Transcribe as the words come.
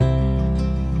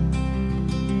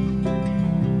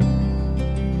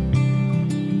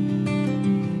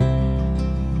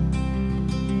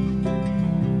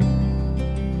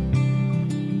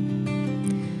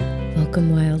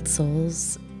wild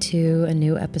souls, to a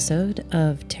new episode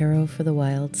of Tarot for the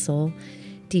Wild Soul,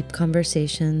 deep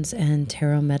conversations and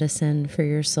tarot medicine for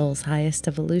your soul's highest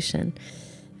evolution.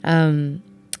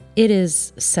 It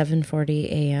is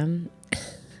 7:40 a.m.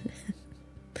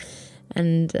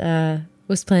 and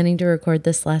was planning to record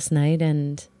this last night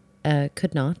and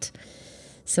could not.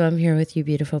 So I'm here with you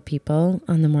beautiful people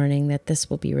on the morning that this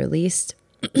will be released.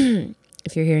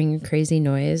 If you're hearing crazy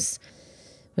noise,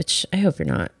 which I hope you're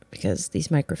not, because these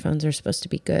microphones are supposed to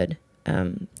be good.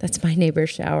 That's my neighbor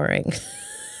showering.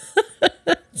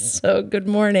 So good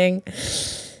morning.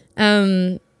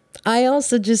 I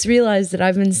also just realized that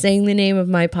I've been saying the name of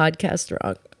my podcast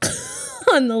wrong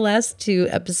on the last two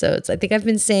episodes. I think I've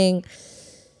been saying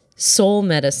soul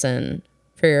medicine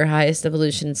for your highest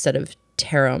evolution instead of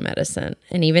tarot medicine.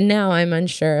 And even now I'm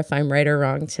unsure if I'm right or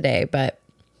wrong today, but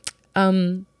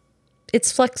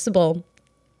it's flexible,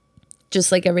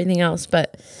 just like everything else.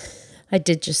 But I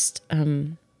did just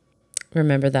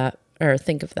remember that or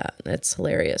think of that. It's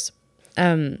hilarious.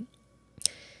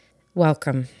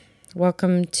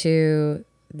 Welcome to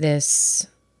this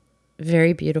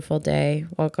very beautiful day.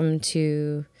 Welcome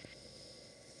to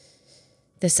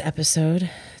this episode.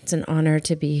 It's an honor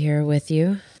to be here with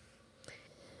you.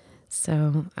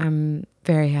 So I'm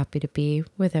very happy to be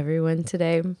with everyone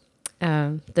today.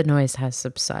 The noise has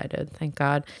subsided, thank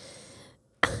God.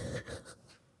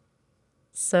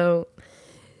 So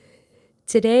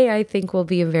today I think will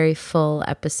be a very full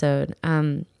episode.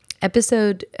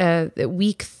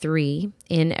 Week 3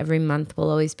 in every month will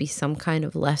always be some kind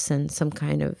of lesson, some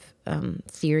kind of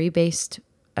theory-based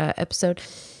episode.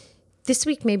 This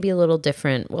week may be a little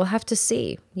different. We'll have to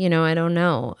see. I don't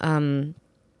know.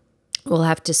 We'll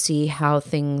have to see how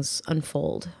things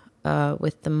unfold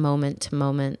with the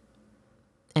moment-to-moment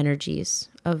energies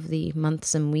of the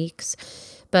months and weeks.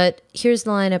 But here's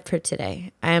the lineup for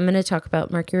today. I am going to talk about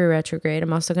Mercury retrograde.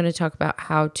 I'm also going to talk about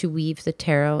how to weave the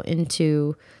tarot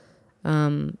into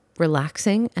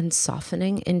relaxing and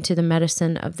softening into the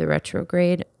medicine of the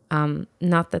retrograde.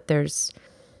 Not that there's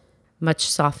much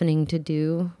softening to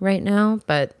do right now,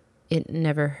 but it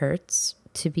never hurts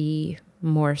to be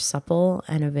more supple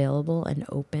and available and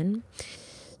open.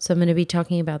 So I'm going to be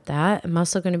talking about that. I'm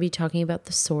also going to be talking about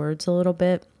the swords a little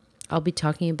bit. I'll be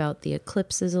talking about the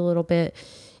eclipses a little bit.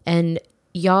 And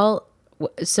y'all,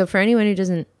 so for anyone who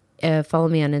doesn't follow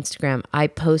me on Instagram, I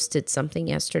posted something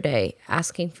yesterday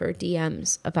asking for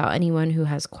DMs about anyone who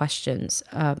has questions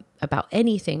about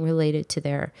anything related to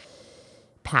their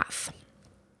path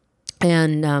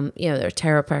and, their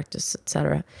tarot practice,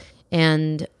 etc.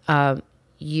 And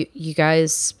you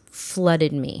guys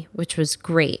flooded me, which was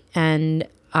great. And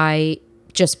I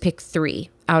just picked 3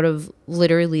 out of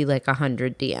literally like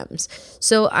 100 DMs.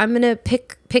 So I'm going to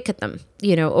pick at them,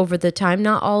 over the time.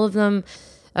 Not all of them.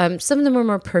 Some of them are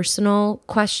more personal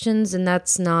questions, and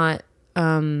that's not,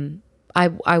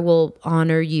 I will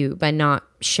honor you by not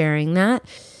sharing that.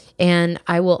 And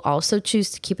I will also choose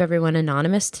to keep everyone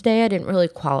anonymous today. I didn't really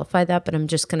qualify that, but I'm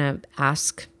just going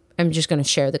to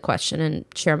share the question and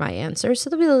share my answer. So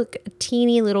there'll be like a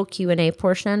teeny little Q&A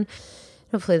portion.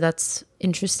 Hopefully that's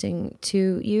interesting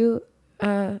to you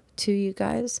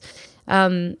guys.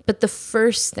 But the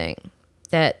first thing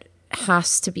that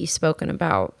has to be spoken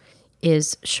about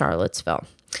is Charlottesville.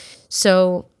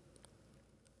 So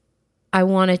I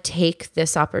want to take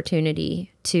this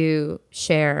opportunity to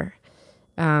share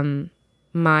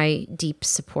my deep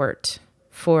support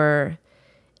for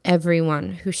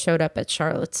everyone who showed up at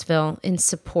Charlottesville in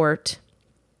support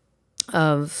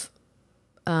of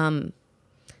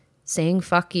saying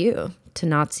fuck you to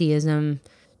Nazism,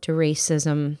 to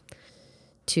racism,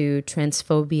 to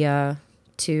transphobia,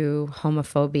 to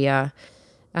homophobia.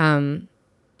 I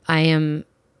am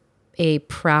a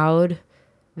proud,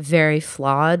 very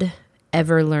flawed,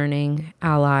 ever-learning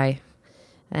ally,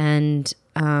 and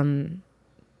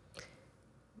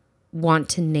want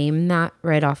to name that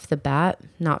right off the bat,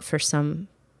 not for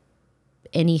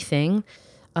anything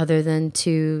other than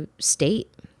to state,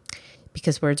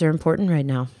 because words are important right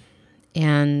now.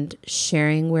 And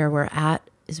sharing where we're at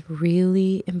is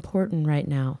really important right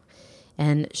now.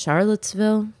 And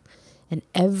Charlottesville and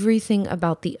everything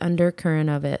about the undercurrent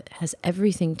of it has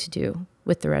everything to do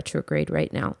with the retrograde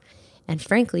right now. And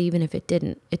frankly, even if it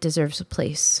didn't, it deserves a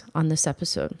place on this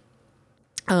episode.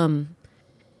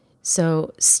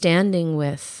 So standing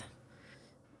with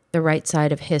the right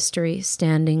side of history,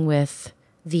 standing with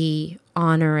the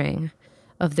honoring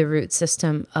of the root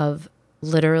system of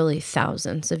literally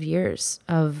thousands of years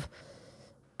of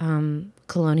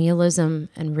colonialism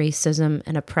and racism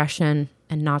and oppression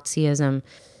and Nazism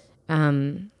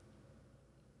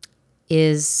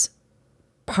is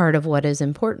part of what is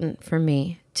important for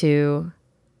me to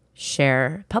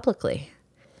share publicly.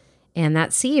 And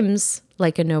that seems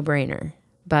like a no-brainer,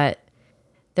 but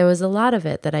there was a lot of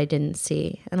it that I didn't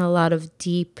see, and a lot of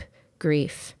deep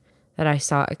grief that I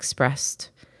saw expressed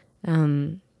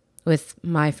with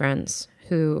my friends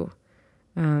who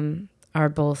are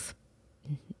both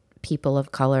people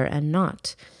of color and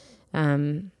not.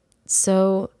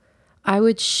 So I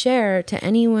would share to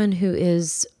anyone who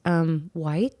is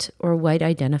white or white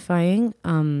identifying,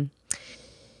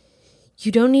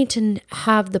 you don't need to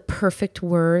have the perfect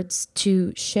words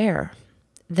to share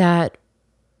that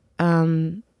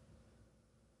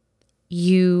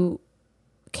you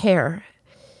care,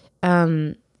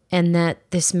 and that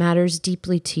this matters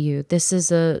deeply to you. This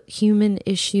is a human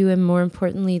issue, and more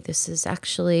importantly, this is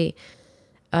actually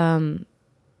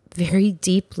very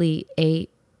deeply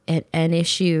an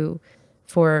issue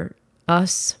for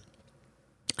us.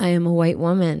 I am a white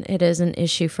woman. It is an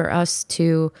issue for us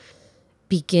to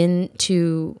begin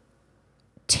to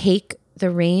take the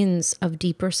reins of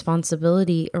deep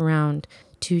responsibility around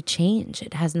to change.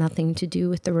 It has nothing to do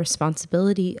with the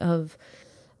responsibility of,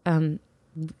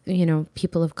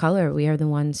 people of color. We are the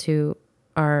ones who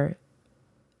are,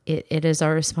 it is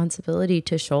our responsibility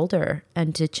to shoulder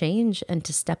and to change and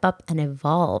to step up and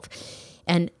evolve.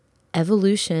 And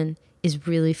evolution is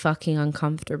really fucking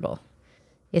uncomfortable.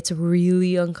 It's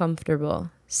really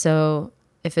uncomfortable. So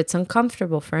if it's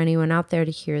uncomfortable for anyone out there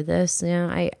to hear this,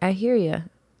 I hear you.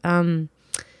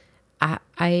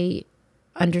 I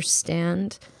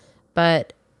understand,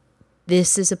 but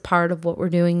this is a part of what we're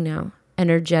doing now,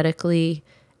 energetically,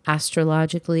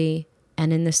 astrologically,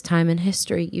 and in this time in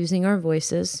history, using our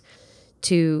voices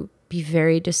to be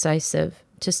very decisive,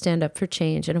 to stand up for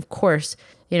change. And of course,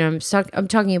 I'm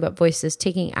talking about voices.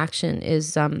 Taking action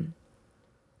is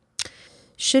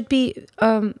should be,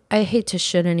 I hate to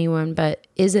should anyone, but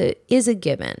is a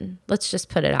given. Let's just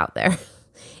put it out there.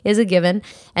 Is a given.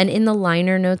 And in the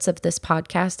liner notes of this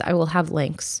podcast, I will have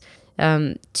links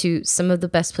to some of the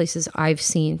best places I've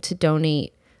seen to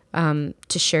donate, to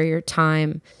share your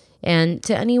time, and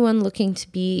to anyone looking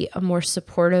to be a more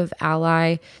supportive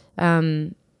ally.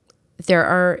 There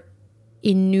are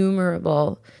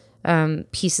innumerable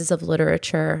pieces of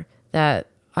literature that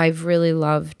I've really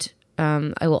loved.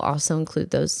 I will also include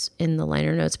those in the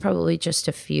liner notes, probably just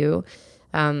a few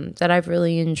that I've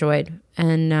really enjoyed.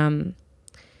 And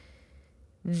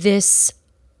this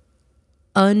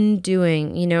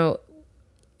undoing,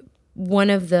 one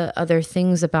of the other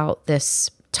things about this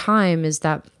time is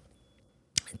that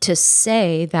to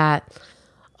say that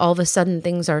all of a sudden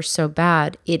things are so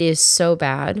bad, it is so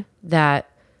bad that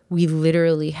we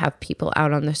literally have people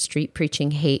out on the street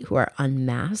preaching hate who are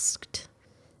unmasked.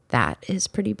 That is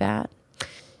pretty bad.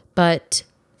 But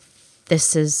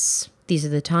these are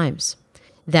the times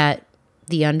that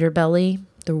the underbelly,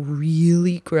 the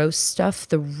really gross stuff,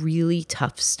 the really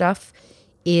tough stuff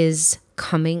is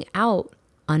coming out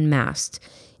unmasked.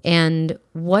 And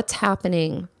what's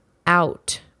happening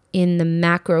out in the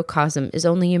macrocosm is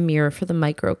only a mirror for the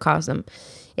microcosm.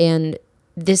 And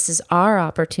this is our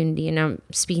opportunity, and I'm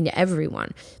speaking to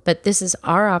everyone, but this is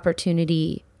our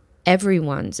opportunity,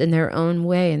 everyone's in their own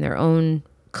way, in their own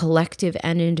collective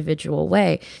and individual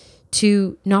way,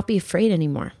 to not be afraid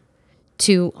anymore,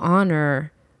 to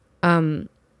honor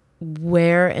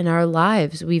where in our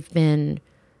lives we've been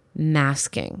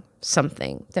masking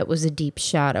something that was a deep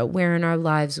shadow, where in our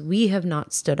lives we have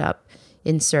not stood up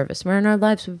in service, where in our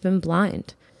lives we've been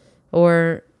blind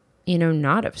or,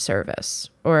 not of service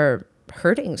or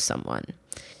hurting someone,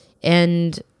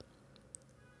 and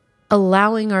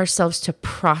allowing ourselves to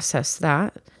process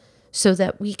that so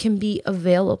that we can be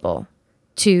available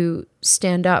to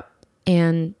stand up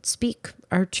and speak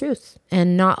our truth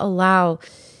and not allow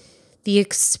the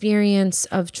experience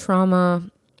of trauma,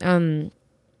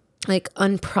 like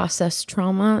unprocessed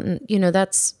trauma. And,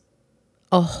 that's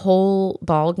a whole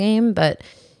ball game, but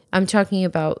I'm talking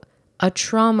about a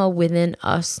trauma within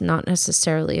us, not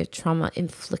necessarily a trauma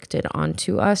inflicted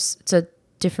onto us. It's a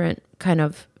different kind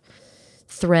of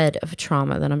thread of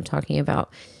trauma that I'm talking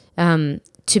about.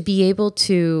 To be able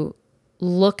to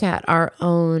look at our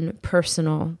own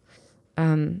personal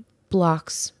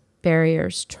blocks,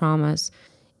 barriers, traumas,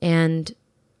 and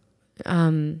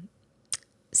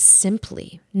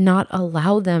simply not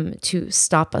allow them to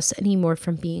stop us anymore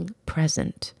from being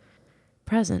present.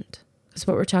 Present. Because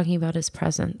what we're talking about is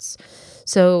presence.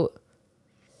 So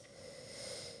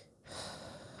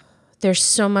there's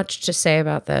so much to say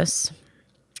about this.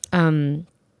 And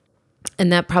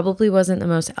that probably wasn't the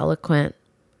most eloquent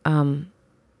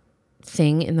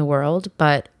thing in the world,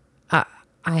 but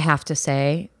I have to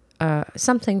say,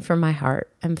 something from my heart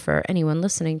and for anyone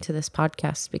listening to this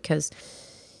podcast, because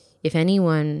if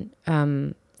anyone,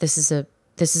 this is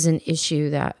an issue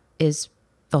that is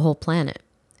the whole planet.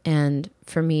 And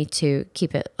for me to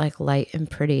keep it like light and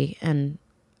pretty, and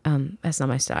that's not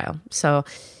my style. So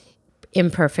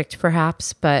imperfect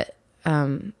perhaps, but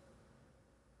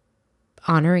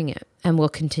honoring it, and will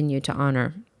continue to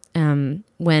honor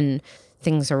when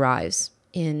things arise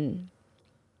in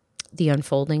the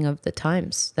unfolding of the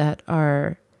times that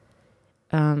are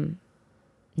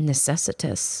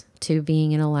necessitous to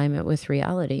being in alignment with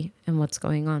reality and what's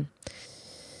going on.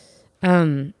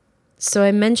 So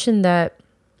I mentioned that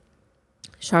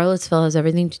Charlottesville has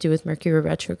everything to do with Mercury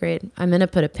retrograde. I'm going to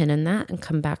put a pin in that and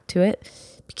come back to it,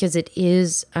 because it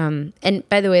is, and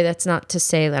by the way, that's not to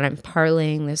say that I'm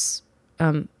parlaying this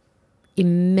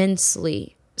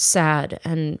immensely sad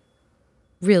and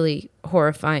really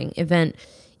horrifying event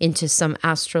into some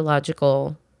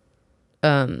astrological,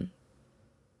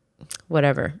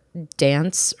 whatever,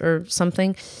 dance or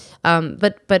something.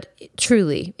 But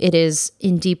truly, it is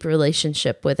in deep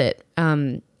relationship with it,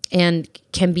 and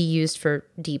can be used for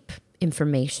deep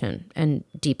information and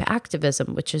deep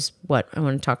activism, which is what I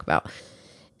want to talk about.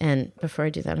 And before I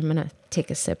do that, I'm going to take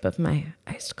a sip of my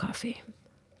iced coffee.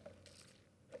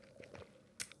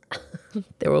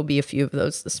 There will be a few of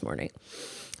those this morning.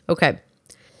 Okay.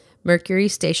 Mercury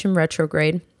station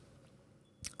retrograde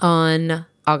on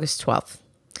August 12th.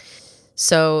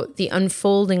 So the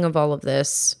unfolding of all of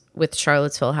this with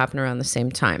Charlottesville happened around the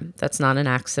same time. That's not an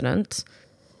accident.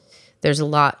 There's a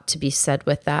lot to be said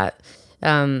with that.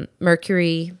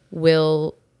 Mercury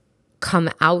will come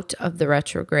out of the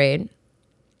retrograde,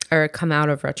 or come out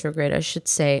of retrograde, I should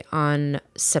say, on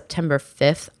September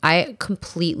 5th. I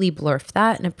completely blurfed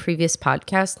that in a previous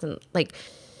podcast. And like,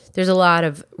 there's a lot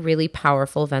of really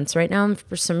powerful events right now. And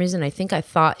for some reason, I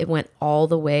thought it went all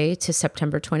the way to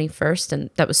September 21st. And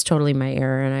that was totally my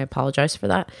error. And I apologize for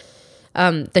that.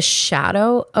 The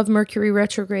shadow of Mercury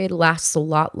retrograde lasts a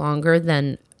lot longer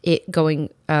than it going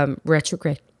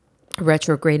retrograde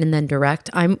and then direct.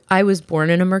 I was born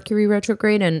in a Mercury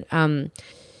retrograde, and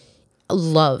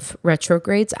love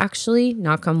retrogrades, actually,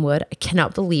 knock on wood. I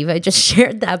cannot believe I just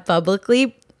shared that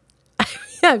publicly.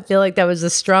 I feel like that was a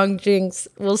strong jinx.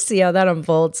 We'll see how that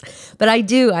unfolds. But I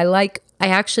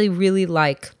actually really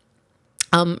like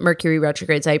Mercury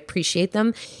retrogrades. I appreciate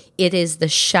them. It is the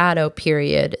shadow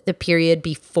period, the period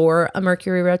before a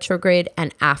Mercury retrograde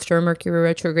and after a Mercury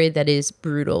retrograde, that is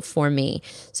brutal for me.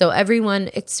 So everyone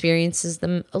experiences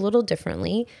them a little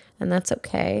differently, and that's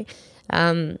okay.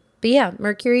 But yeah,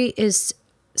 Mercury is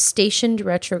stationed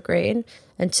retrograde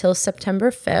until September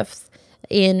 5th.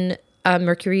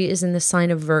 Mercury is in the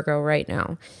sign of Virgo right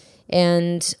now.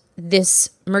 And this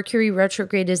Mercury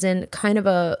retrograde is in kind of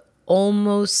a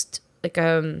almost like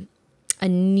a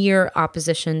near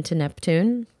opposition to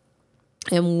Neptune.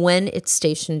 And when it's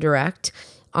stationed direct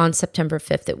on September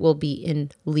 5th, it will be in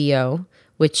Leo,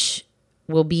 which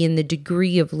will be in the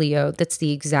degree of Leo that's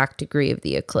the exact degree of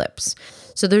the eclipse.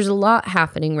 So there's a lot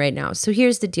happening right now. So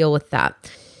here's the deal with that.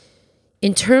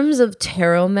 In terms of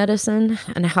tarot medicine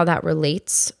and how that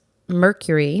relates,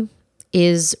 Mercury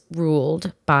is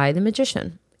ruled by the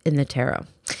magician in the tarot.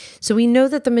 So we know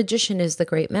that the magician is the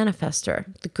great manifester,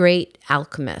 the great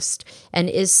alchemist, and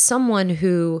is someone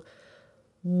who,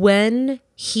 when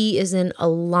he is in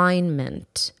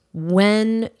alignment,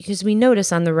 because we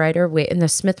notice on the Rider-Waite, in the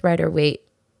Smith Rider-Waite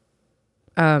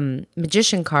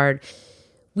magician card,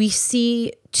 we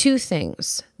see two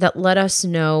things that let us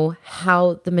know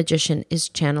how the magician is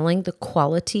channeling, the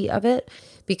quality of it.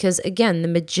 Because again, the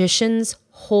magician's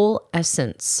whole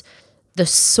essence, the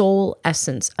soul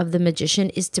essence of the magician,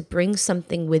 is to bring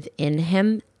something within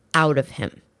him out of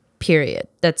him, period.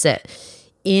 That's it.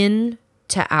 In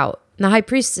to out. The high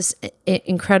priestess,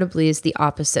 incredibly, is the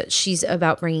opposite. She's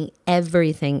about bringing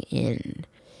everything in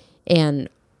and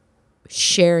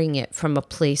sharing it from a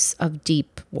place of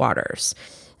deep waters.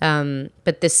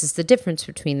 But this is the difference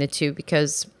between the two,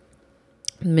 because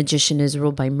the magician is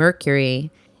ruled by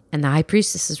Mercury and the high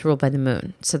priestess is ruled by the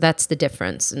moon. So that's the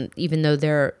difference. And even though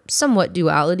they're somewhat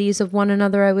dualities of one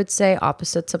another, I would say,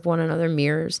 opposites of one another,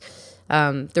 mirrors,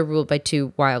 they're ruled by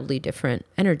two wildly different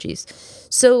energies.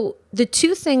 So the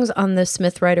two things on the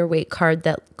Smith Rider-Waite card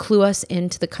that clue us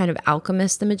into the kind of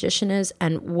alchemist the magician is,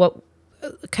 and what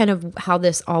kind of how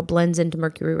this all blends into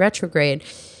Mercury retrograde,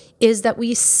 is that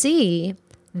we see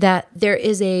that there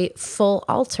is a full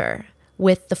altar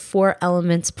with the four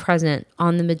elements present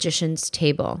on the magician's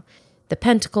table: the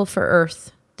pentacle for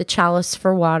earth, the chalice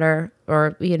for water,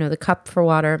 or, the cup for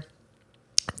water,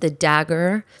 the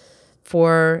dagger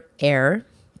for air,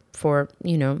 for,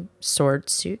 sword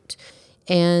suit,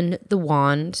 and the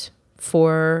wand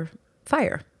for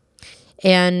fire.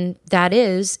 And that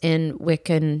is in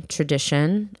Wiccan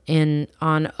tradition,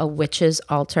 on a witch's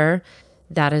altar.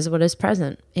 That is what is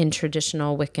present in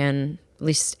traditional Wiccan, at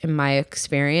least in my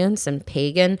experience, and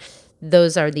pagan.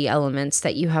 Those are the elements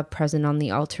that you have present on the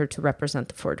altar to represent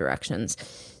the four directions.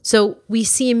 So we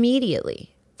see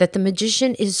immediately that the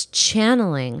magician is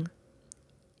channeling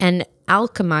and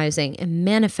alchemizing and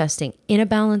manifesting in a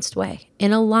balanced way,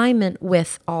 in alignment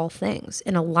with all things,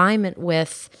 in alignment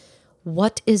with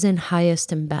what is in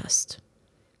highest and best.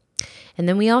 And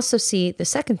then we also see the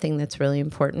second thing that's really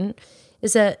important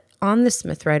is that on the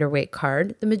Smith Rider-Waite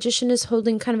card, the magician is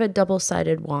holding kind of a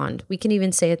double-sided wand. We can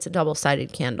even say it's a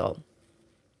double-sided candle.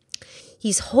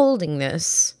 He's holding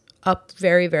this up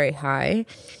very, very high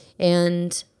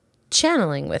and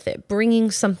channeling with it,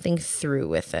 bringing something through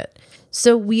with it.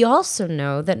 So we also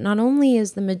know that not only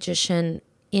is the magician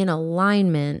in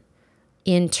alignment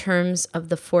in terms of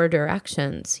the four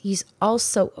directions, he's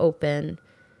also open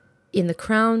in the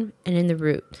crown and in the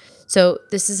root. So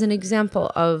this is an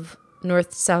example of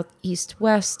north, south, east,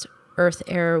 west, earth,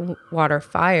 air, water,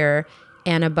 fire,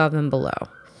 and above and below.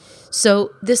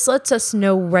 So this lets us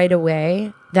know right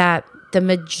away that the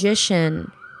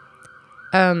magician,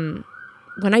 when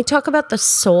I talk about the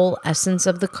soul essence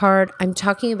of the card, I'm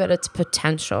talking about its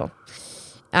potential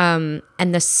and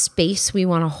the space we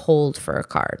want to hold for a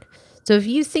card. So if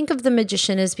you think of the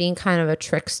magician as being kind of a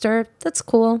trickster, that's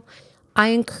cool. I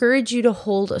encourage you to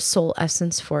hold a soul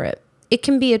essence for it. It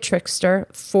can be a trickster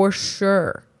for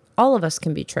sure. All of us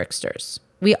can be tricksters.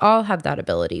 We all have that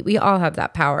ability. We all have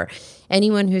that power.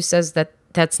 Anyone who says that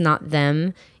that's not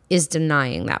them is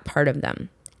denying that part of them.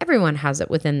 Everyone has it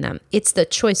within them. It's the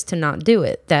choice to not do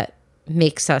it that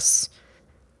makes us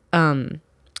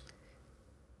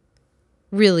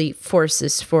really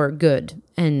forces for good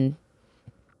and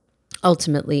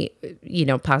ultimately,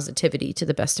 positivity to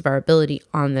the best of our ability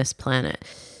on this planet.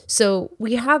 So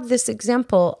we have this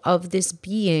example of this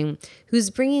being who's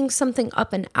bringing something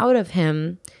up and out of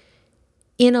him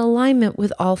in alignment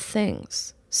with all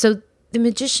things. So the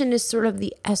magician is sort of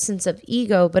the essence of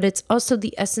ego, but it's also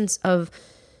the essence of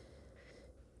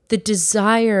the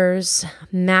desires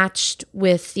matched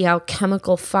with the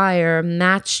alchemical fire,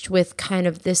 matched with kind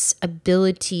of this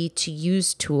ability to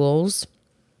use tools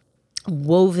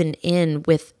woven in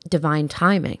with divine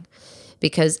timing.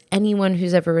 Because anyone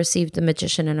who's ever received the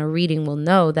magician in a reading will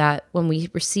know that when we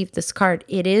receive this card,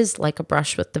 it is like a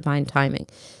brush with divine timing.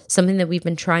 Something that we've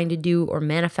been trying to do or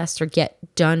manifest or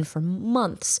get done for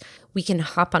months. We can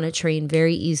hop on a train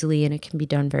very easily and it can be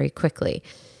done very quickly.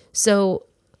 So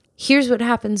here's what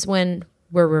happens when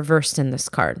we're reversed in this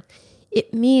card.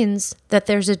 It means that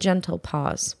there's a gentle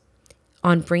pause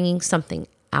on bringing something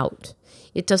out.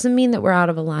 It doesn't mean that we're out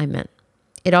of alignment.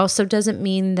 It also doesn't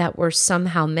mean that we're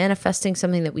somehow manifesting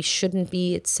something that we shouldn't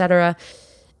be, etc.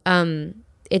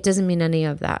 It doesn't mean any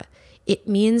of that. It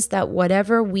means that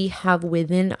whatever we have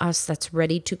within us that's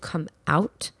ready to come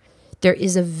out, there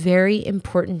is a very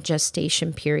important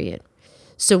gestation period.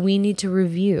 So we need to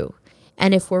review.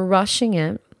 And if we're rushing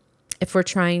it, if we're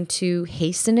trying to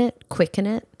hasten it, quicken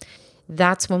it,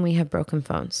 that's when we have broken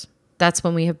phones. That's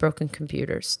when we have broken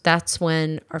computers. That's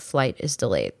when our flight is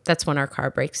delayed. That's when our car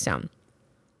breaks down.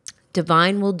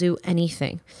 Divine will do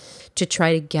anything to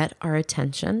try to get our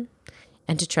attention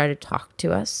and to try to talk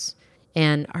to us.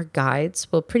 And our guides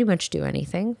will pretty much do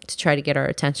anything to try to get our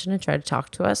attention and try to talk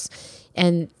to us.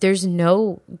 And there's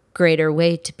no greater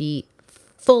way to be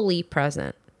fully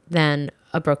present than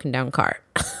a broken down car.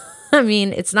 I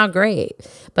mean, it's not great,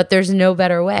 but there's no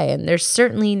better way. And there's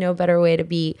certainly no better way to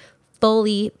be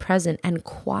fully present and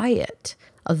quiet,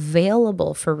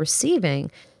 available for receiving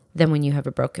than when you have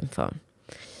a broken phone.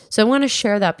 So I want to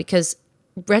share that because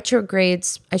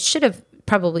retrogrades, I should have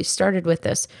probably started with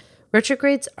this.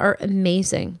 Retrogrades are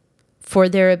amazing for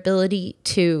their ability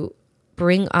to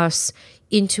bring us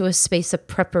into a space of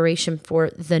preparation for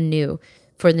the new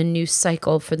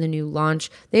cycle, for the new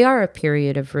launch. They are a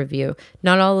period of review.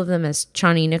 Not all of them, as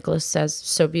Chani Nicholas says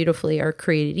so beautifully, are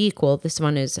created equal. This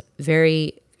one is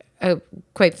very,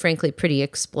 quite frankly, pretty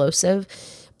explosive.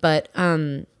 But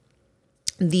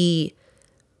the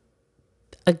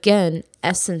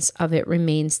essence of it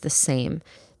remains the same,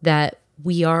 that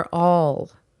we are all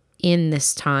in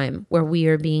this time where we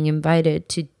are being invited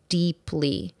to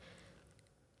deeply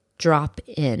drop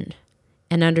in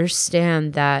and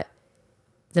understand that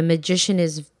the magician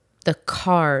the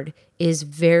card is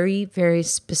very, very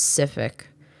specific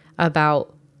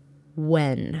about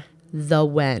when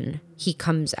he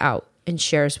comes out and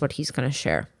shares what he's going to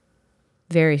share.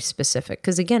 very specific.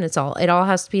 Because again, it all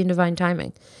has to be in divine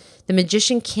timing. The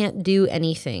magician can't do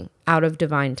anything out of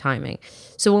divine timing.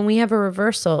 So when we have a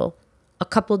reversal, a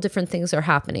couple different things are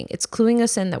happening. It's cluing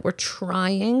us in that we're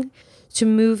trying to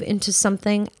move into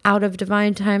something out of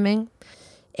divine timing.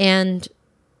 And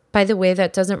by the way,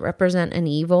 that doesn't represent an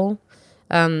evil.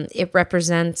 It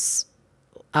represents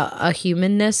a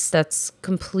humanness that's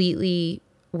completely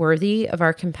worthy of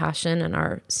our compassion and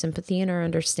our sympathy and our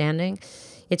understanding.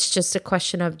 It's just a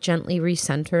question of gently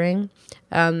recentering.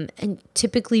 And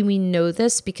typically we know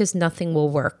this because nothing will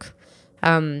work.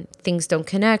 Things don't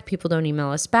connect. People don't email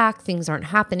us back. Things aren't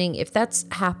happening. If that's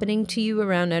happening to you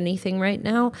around anything right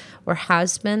now or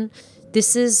has been,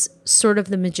 this is sort of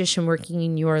the magician working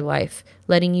in your life,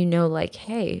 letting you know like,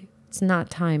 hey, it's not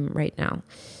time right now.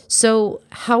 So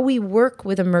how we work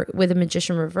with a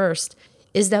magician reversed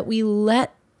is that we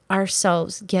let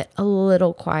ourselves get a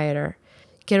little quieter,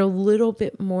 get a little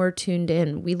bit more tuned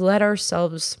in. We let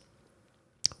ourselves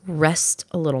rest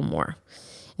a little more.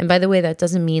 And by the way, that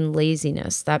doesn't mean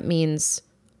laziness. That means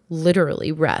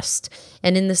literally rest.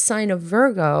 And in the sign of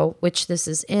Virgo, which this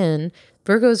is in,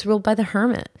 Virgo is ruled by the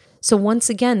Hermit. So once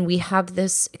again, we have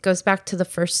this, it goes back to the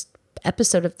first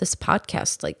episode of this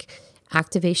podcast, like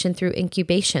activation through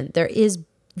incubation. There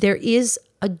is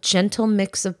a gentle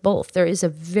mix of both. There is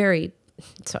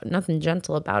nothing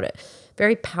gentle about it.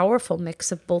 Very powerful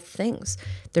mix of both things.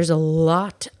 There's a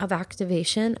lot of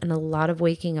activation and a lot of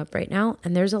waking up right now,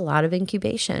 and there's a lot of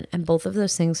incubation, and both of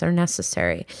those things are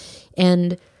necessary.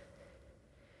 And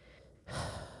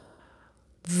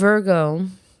Virgo,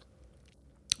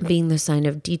 being the sign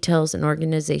of details and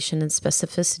organization and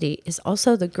specificity, is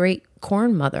also the great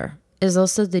corn mother, is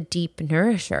also the deep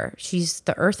nourisher. She's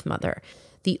the earth mother,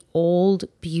 the old,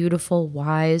 beautiful,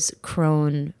 wise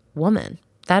crone woman.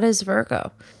 That is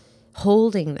Virgo,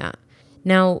 holding that.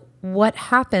 Now, what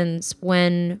happens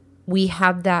when we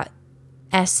have that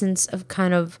essence of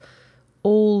kind of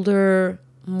older,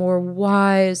 more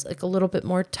wise, like a little bit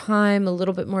more time, a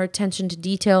little bit more attention to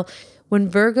detail? When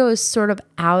Virgo is sort of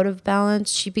out of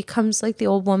balance, she becomes like the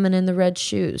old woman in the red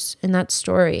shoes in that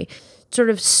story, sort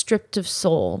of stripped of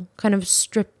soul, kind of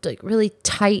stripped, like really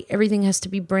tight. Everything has to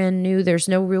be brand new. There's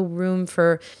no real room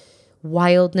for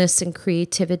wildness and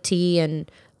creativity.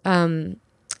 And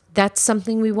that's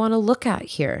something we want to look at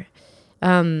here.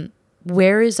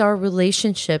 Where is our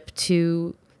relationship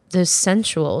to the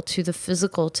sensual, to the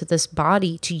physical, to this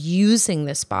body, to using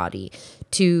this body,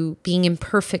 to being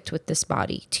imperfect with this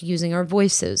body, to using our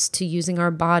voices, to using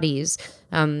our bodies,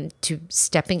 to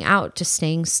stepping out, to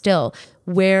staying still?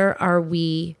 Where are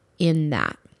we in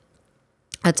that?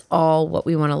 That's all what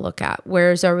we want to look at.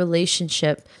 Where is our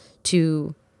relationship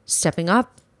to stepping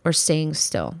up or staying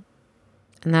still?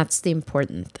 And that's the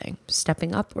important thing,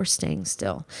 stepping up or staying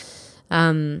still.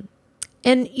 And,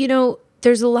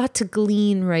 there's a lot to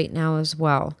glean right now as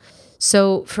well.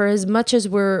 So for as much as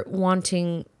we're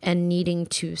wanting and needing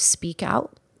to speak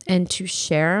out and to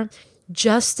share,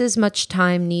 just as much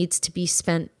time needs to be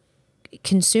spent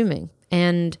consuming.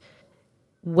 And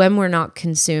when we're not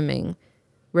consuming,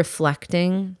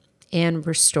 reflecting and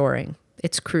restoring.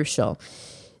 It's crucial.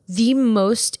 The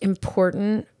most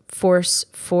important force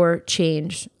for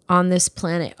change on this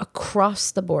planet across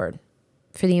the board,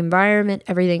 for the environment,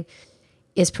 everything,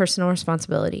 is personal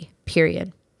responsibility,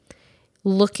 period.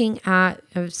 Looking at,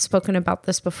 I've spoken about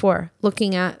this before,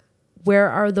 looking at where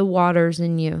are the waters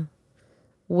in you?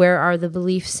 Where are the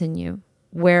beliefs in you?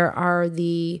 Where are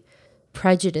the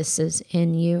prejudices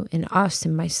in you, in us,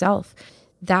 in myself?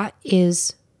 It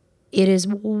is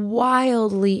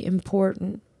wildly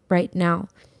important right now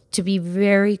to be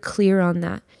very clear on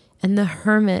that. And the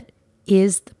hermit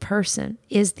is the person,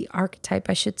 is the archetype,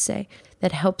 I should say,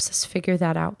 that helps us figure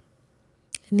that out.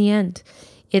 In the end,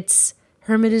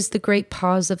 hermit is the great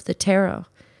pause of the tarot.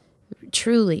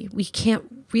 Truly, we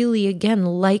can't really, again,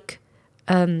 like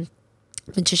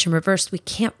Magician Reversed, we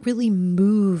can't really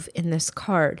move in this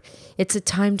card. It's a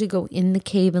time to go in the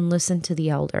cave and listen to the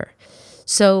elder.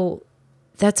 So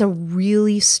that's a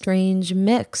really strange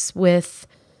mix with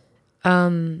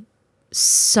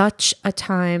such a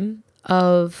time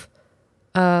of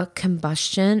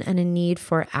combustion and a need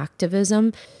for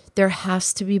activism. There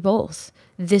has to be both.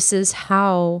 This is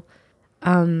how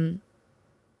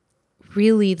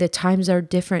really the times are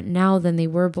different now than they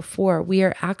were before. We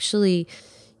are actually,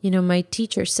 my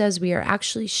teacher says we are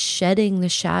actually shedding the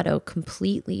shadow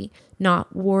completely,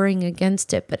 not warring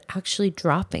against it, but actually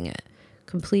dropping it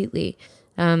completely.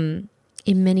 In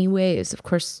many ways, of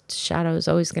course, shadow is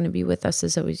always going to be with us,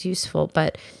 is always useful.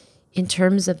 But in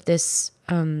terms of this,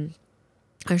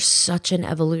 there's such an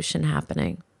evolution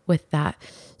happening with that.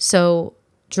 So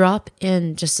drop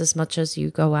in just as much as you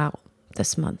go out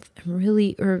this month, and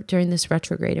really, or during this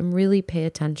retrograde, and really pay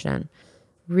attention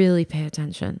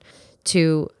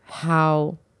to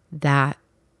how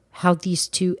these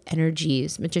two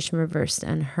energies, Magician reversed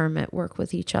and Hermit, work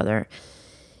with each other.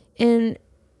 And,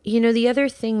 the other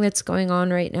thing that's going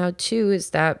on right now too is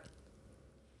that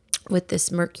with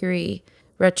this Mercury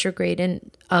retrograde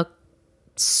in a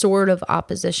sort of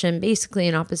opposition, basically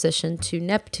in opposition to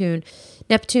Neptune.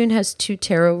 Neptune has two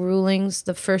tarot rulings.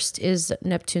 The first is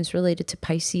Neptune's related to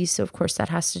Pisces. So of course that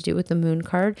has to do with the moon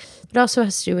card. It also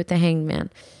has to do with the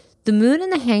Hangman. The moon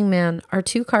and the Hangman are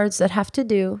two cards that have to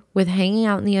do with hanging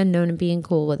out in the unknown and being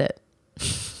cool with it.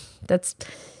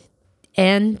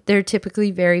 And they're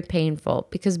typically very painful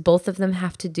because both of them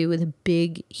have to do with a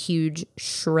big, huge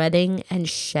shredding and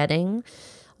shedding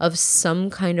of some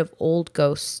kind of old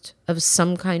ghost, of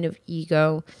some kind of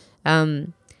ego.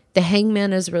 The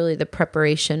Hangman is really the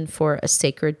preparation for a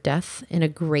sacred death in a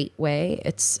great way.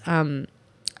 It's a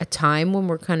time when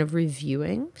we're kind of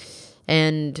reviewing,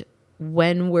 and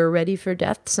when we're ready for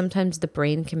death, sometimes the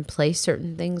brain can play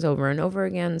certain things over and over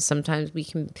again. Sometimes we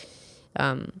can,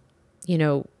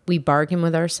 we bargain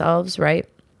with ourselves, right?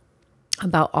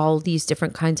 About all these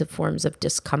different kinds of forms of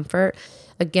discomfort.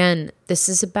 Again, this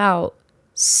is about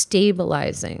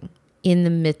stabilizing in the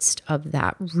midst of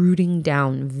that, rooting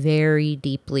down very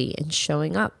deeply and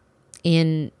showing up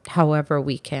in however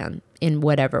we can, in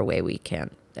whatever way we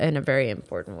can, in a very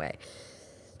important way.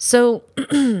 So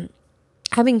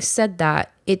having said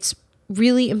that, it's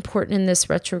really important in this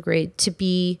retrograde to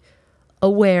be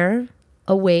aware,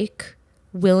 awake,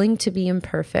 willing to be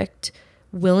imperfect,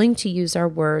 willing to use our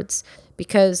words,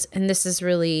 because, and this is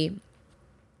really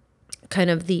kind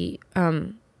of the,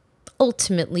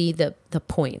 ultimately the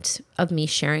point of me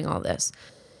sharing all this.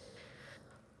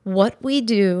 What we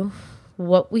do,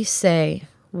 what we say,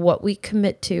 what we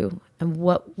commit to, and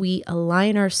what we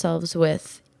align ourselves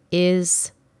with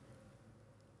is,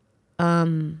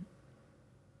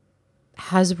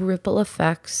 has ripple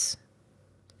effects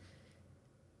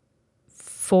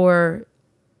for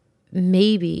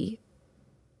maybe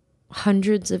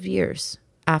hundreds of years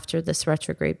after this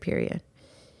retrograde period.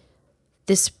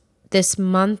 This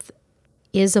month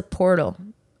is a portal.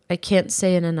 I can't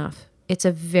say it enough. It's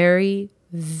a very,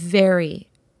 very,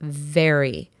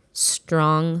 very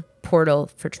strong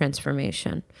portal for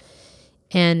transformation.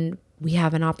 And we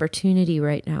have an opportunity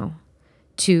right now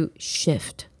to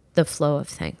shift the flow of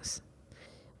things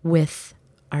with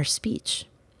our speech,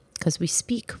 because we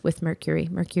speak with Mercury.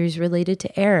 Mercury is related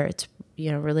to air. It's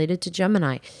related to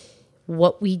Gemini.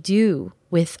 What we do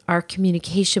with our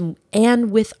communication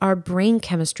and with our brain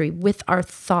chemistry, with our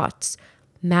thoughts,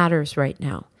 matters right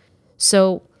now.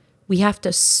 So we have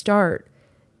to start,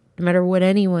 no matter what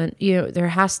anyone, there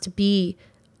has to be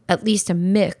at least a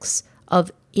mix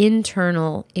of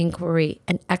internal inquiry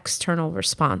and external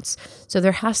response. So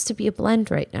there has to be a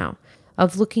blend right now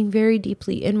of looking very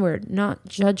deeply inward, not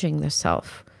judging the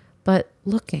self, but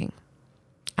looking,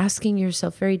 asking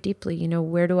yourself very deeply,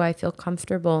 where do I feel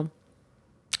comfortable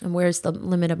and where's the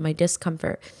limit of my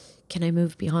discomfort? Can I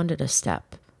move beyond it a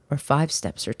step or 5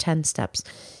 steps or 10 steps?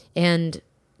 And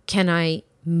can I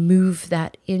move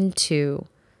that into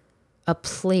a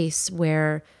place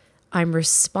where I'm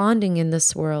responding in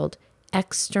this world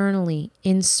externally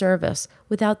in service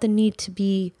without the need to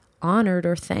be honored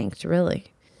or thanked, really?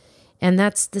 And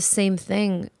that's the same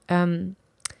thing, when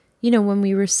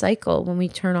we recycle, when we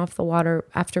turn off the water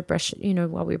after brush,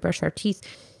 while we brush our teeth.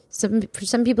 For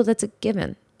some people, that's a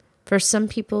given. For some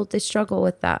people, they struggle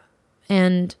with that,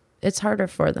 and it's harder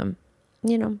for them.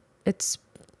 There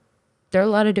are a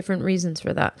lot of different reasons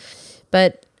for that,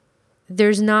 but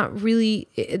there's not really,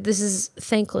 this is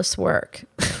thankless work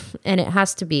and it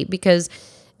has to be because,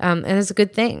 and it's a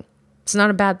good thing. It's not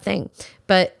a bad thing,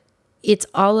 but it's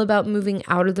all about moving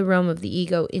out of the realm of the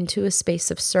ego into a space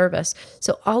of service.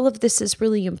 So all of this is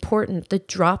really important. The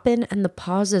drop-in and the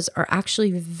pauses are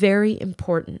actually very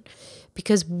important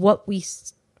because what we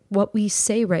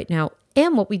say right now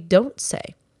and what we don't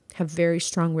say have very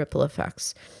strong ripple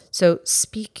effects. So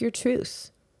speak your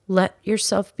truth. Let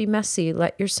yourself be messy.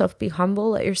 Let yourself be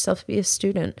humble. Let yourself be a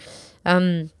student.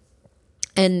 And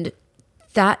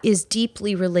that is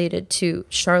deeply related to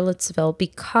Charlottesville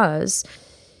because,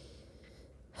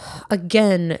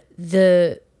 again,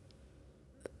 the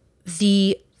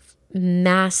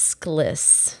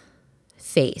maskless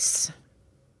face,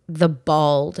 the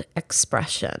bald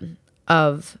expression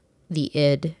of the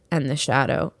id and the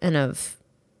shadow and of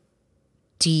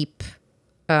deep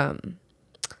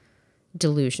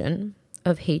delusion,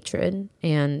 of hatred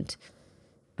and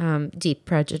deep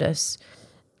prejudice.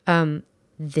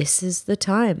 this is the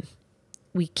time.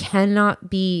 We cannot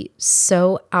be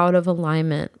so out of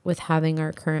alignment with having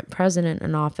our current president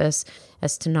in office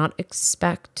as to not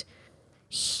expect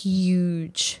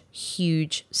huge,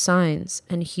 huge signs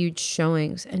and huge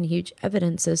showings and huge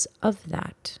evidences of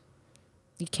that.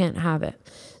 You can't have it.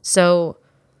 So,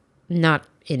 not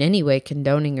in any way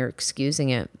condoning or excusing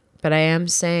it, but I am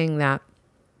saying that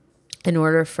in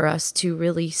order for us to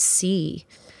really see,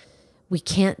 we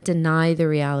can't deny the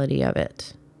reality of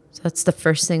it. So that's the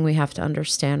first thing we have to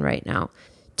understand right now.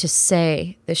 To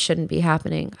say this shouldn't be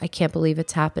happening, I can't believe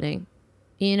it's happening.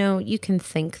 You know, you can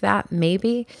think that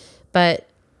maybe, but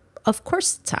of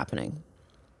course it's happening.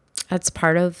 That's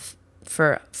part of,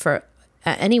 for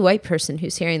any white person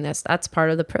who's hearing this, that's part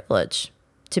of the privilege,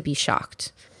 to be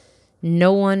shocked.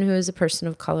 No one who is a person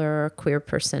of color or a queer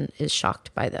person is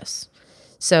shocked by this.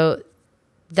 So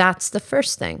that's the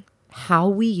first thing, how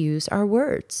we use our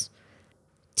words.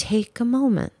 Take a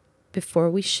moment before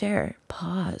we share.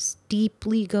 Pause,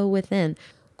 deeply go within,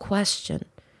 question.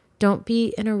 Don't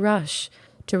be in a rush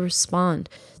to respond.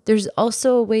 There's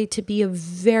also a way to be a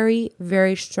very,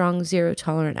 very strong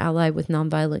zero-tolerant ally with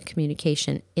nonviolent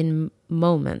communication in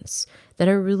moments that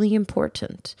are really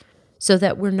important, so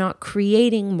that we're not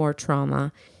creating more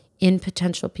trauma in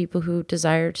potential people who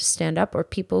desire to stand up, or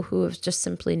people who have just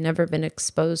simply never been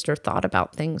exposed or thought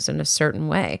about things in a certain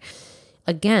way.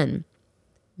 Again,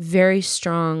 very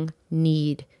strong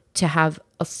need to have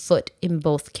a foot in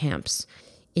both camps,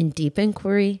 in deep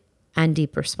inquiry and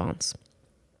deep response,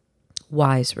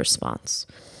 wise response.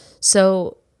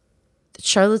 So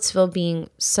Charlottesville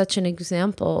being such an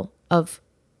example of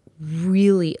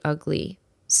really ugly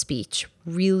speech,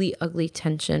 really ugly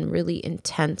tension, really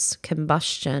intense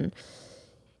combustion,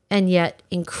 and yet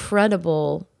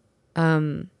incredible,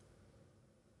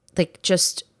 like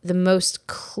just the most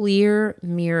clear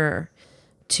mirror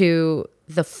to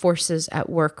the forces at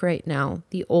work right now,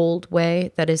 the old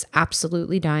way that is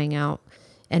absolutely dying out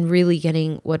and really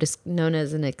getting what is known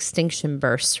as an extinction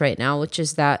burst right now, which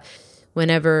is that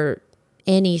whenever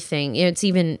anything, it's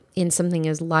even in something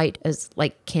as light as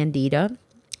like candida,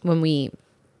 when we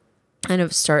kind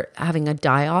of start having a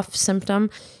die-off symptom,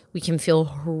 we can feel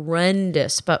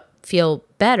horrendous, but feel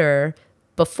better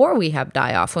before we have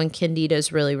die-off, when candida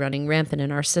is really running rampant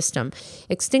in our system.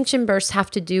 Extinction bursts have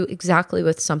to do exactly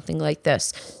with something like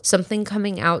this. Something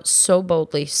coming out so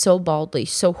boldly, so baldly,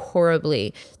 so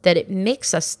horribly that it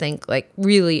makes us think like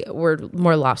really we're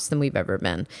more lost than we've ever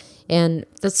been. And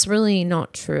that's really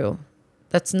not true.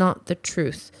 That's not the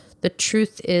truth. The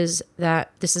truth is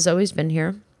that this has always been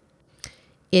here.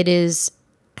 It is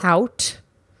out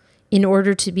in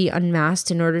order to be unmasked,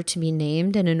 in order to be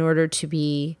named, and in order to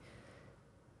be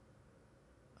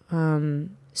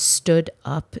stood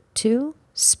up to,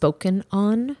 spoken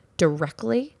on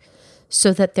directly,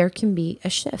 so that there can be a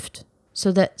shift,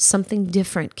 so that something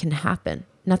different can happen.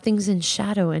 Nothing's in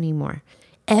shadow anymore.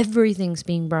 Everything's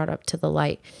being brought up to the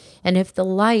light. And if the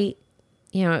light,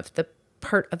 if the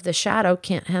part of the shadow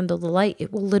can't handle the light,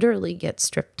 it will literally get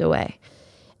stripped away.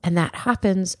 And that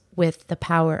happens with the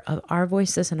power of our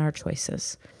voices and our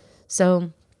choices.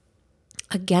 So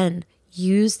again,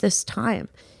 use this time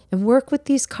and work with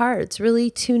these cards. Really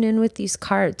tune in with these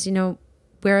cards.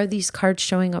 Where are these cards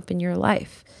showing up in your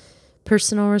life?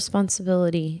 Personal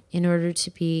responsibility in order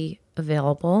to be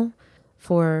available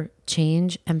for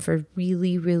change and for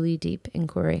really, really deep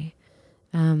inquiry.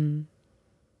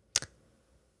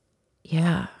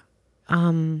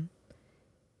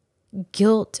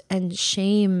 Guilt and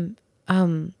shame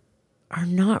are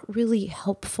not really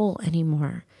helpful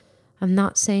anymore. I'm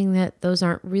not saying that those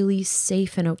aren't really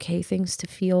safe and okay things to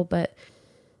feel, but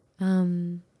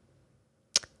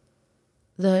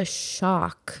the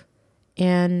shock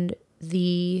and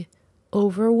the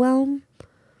overwhelm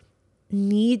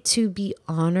need to be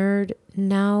honored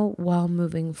now while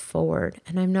moving forward.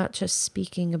 And I'm not just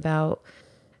speaking about,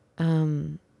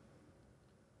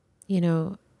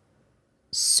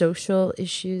 social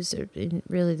issues.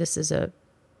 Really, this is a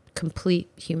complete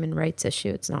human rights issue.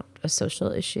 It's not a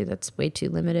social issue. That's way too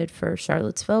limited for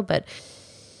Charlottesville, but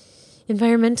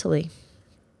environmentally,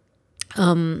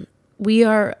 we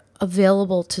are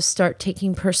available to start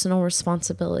taking personal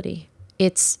responsibility.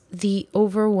 It's the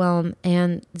overwhelm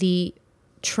and the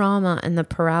trauma and the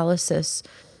paralysis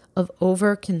of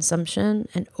overconsumption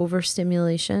and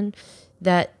overstimulation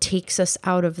that takes us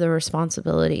out of the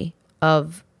responsibility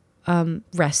of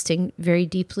resting very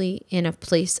deeply in a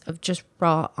place of just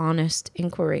raw, honest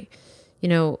inquiry.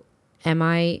 Am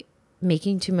I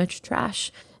making too much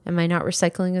trash? Am I not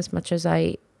recycling as much as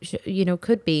I,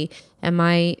 could be? Am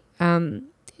I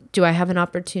Do I have an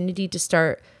opportunity to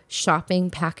start shopping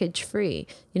package free?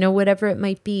 Whatever it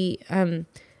might be,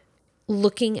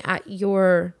 looking at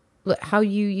how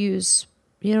you use,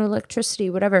 electricity,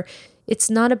 whatever. It's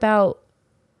not about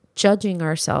judging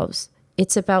ourselves.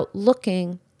 It's about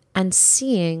looking and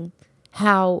seeing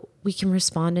how we can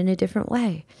respond in a different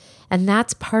way. And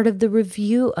that's part of the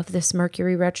review of this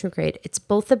Mercury retrograde. It's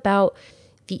both about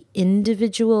the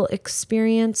individual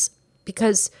experience,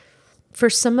 because for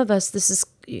some of us, this is,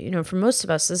 for most of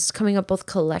us, this is coming up both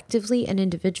collectively and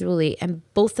individually, and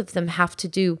both of them have to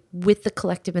do with the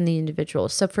collective and the individual.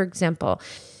 So for example,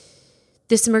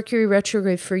 this Mercury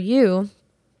retrograde for you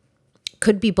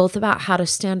could be both about how to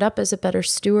stand up as a better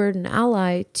steward and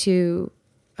ally to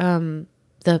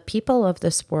the people of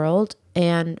this world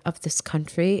and of this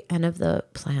country and of the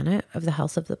planet, of the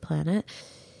health of the planet.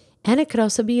 And it could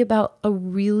also be about a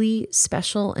really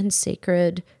special and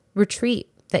sacred retreat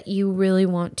that you really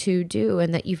want to do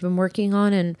and that you've been working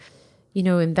on and,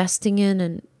 investing in.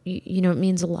 And, it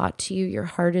means a lot to you. Your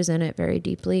heart is in it very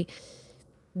deeply.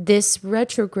 This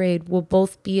retrograde will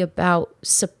both be about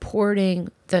supporting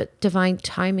the divine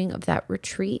timing of that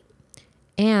retreat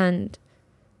and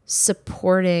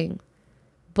supporting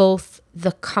both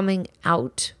the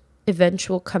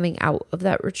eventual coming out of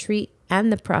that retreat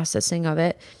and the processing of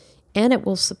it. And it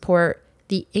will support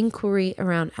the inquiry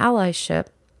around allyship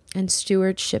and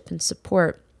stewardship and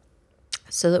support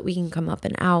so that we can come up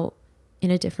and out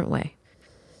in a different way.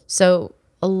 So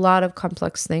a lot of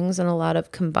complex things and a lot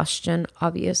of combustion,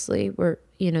 obviously.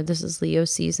 This is Leo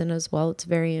season as well. It's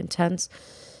very intense.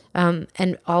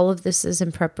 And all of this is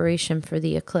in preparation for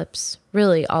the eclipse,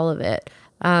 really all of it,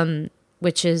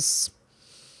 which is,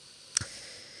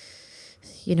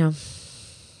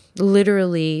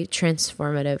 literally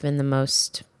transformative in the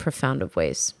most profound of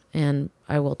ways. And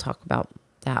I will talk about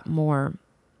that more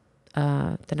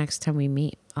the next time we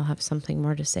meet. I'll have something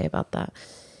more to say about that.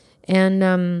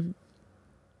 And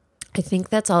I think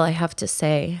that's all I have to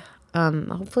say.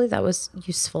 Hopefully that was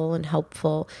useful and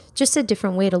helpful. Just a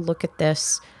different way to look at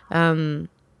this.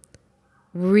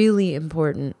 Really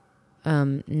important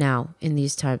now in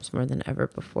these times more than ever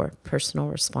before. Personal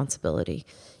responsibility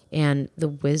and the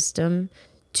wisdom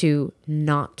to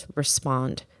not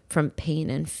respond from pain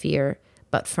and fear,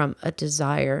 but from a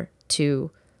desire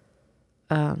to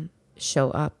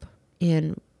show up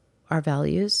in our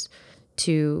values,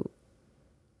 to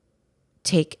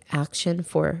take action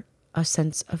for a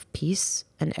sense of peace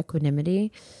and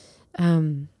equanimity.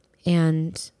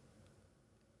 And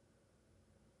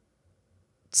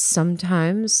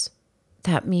sometimes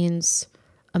that means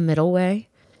a middle way.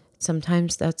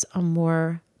 Sometimes that's a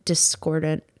more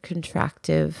discordant,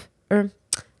 contractive, or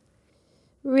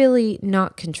really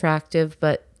not contractive,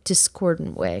 but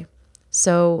discordant way.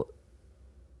 So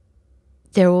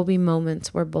there will be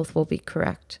moments where both will be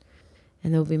correct.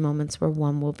 And there will be moments where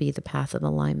one will be the path of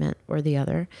alignment or the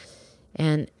other.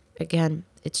 And again,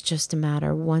 it's just a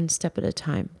matter one step at a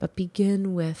time. But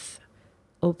begin with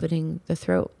opening the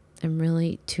throat and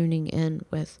really tuning in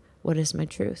with what is my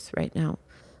truth right now?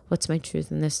 What's my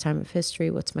truth in this time of history?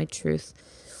 What's my truth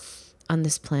on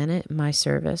this planet, my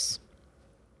service?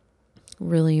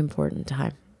 Really important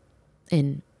time.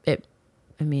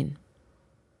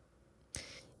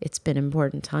 It's been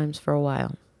important times for a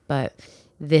while, but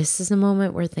this is a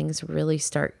moment where things really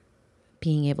start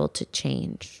being able to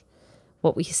change.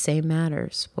 What we say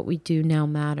matters. What we do now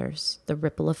matters. The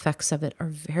ripple effects of it are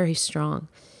very strong.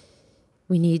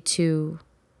 We need to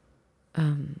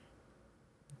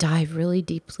dive really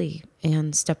deeply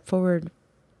and step forward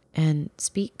and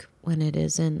speak when it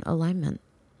is in alignment.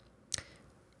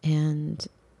 And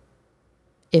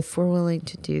if we're willing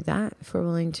to do that, if we're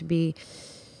willing to be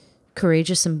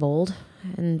courageous and bold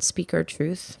and speak our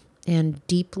truth and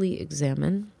deeply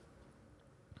examine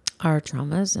our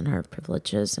traumas and our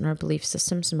privileges and our belief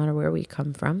systems, no matter where we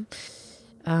come from,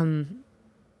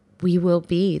 we will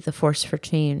be the force for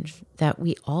change that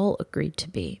we all agreed to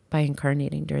be by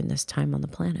incarnating during this time on the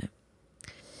planet.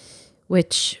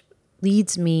 Which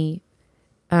leads me,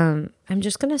 I'm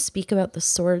just going to speak about the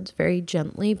swords very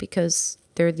gently because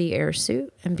they're the air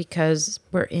suit and because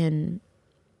we're in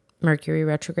Mercury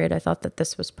retrograde. I thought that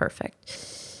this was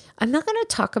perfect. I'm not going to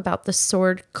talk about the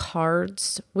sword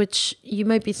cards, which you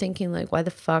might be thinking like, why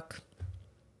the fuck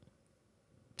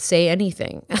say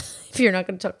anything if you're not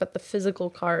going to talk about the physical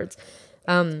cards?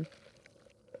 Sorry,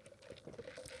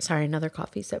 another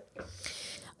coffee sip.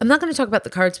 I'm not going to talk about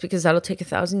the cards because that'll take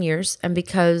 1,000 years. And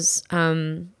because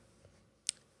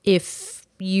if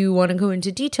you want to go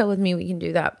into detail with me, we can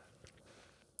do that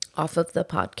off of the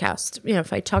podcast.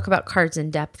 If I talk about cards in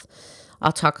depth,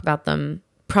 I'll talk about them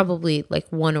probably like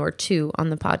one or two on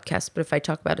the podcast. But if I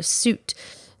talk about a suit,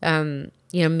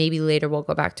 maybe later we'll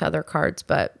go back to other cards.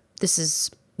 But this is,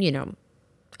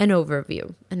 an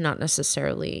overview and not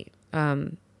necessarily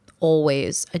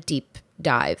always a deep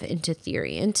dive into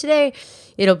theory. And today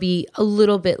it'll be a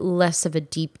little bit less of a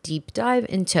deep dive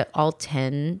into all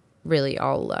 10, really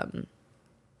all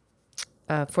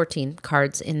 14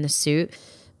 cards in the suit.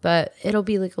 But it'll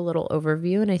be like a little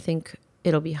overview, and I think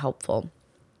it'll be helpful.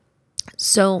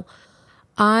 So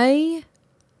I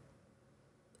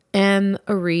am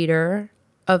a reader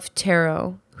of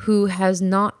tarot who has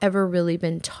not ever really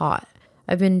been taught.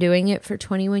 I've been doing it for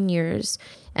 21 years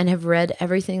and have read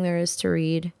everything there is to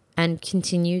read and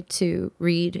continue to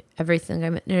read everything.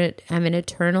 I'm an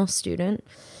eternal student,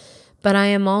 but I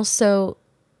am also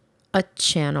a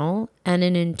channel and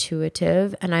an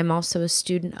intuitive, and I'm also a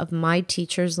student of my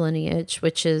teacher's lineage,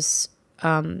 which is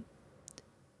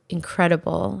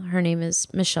incredible. Her name is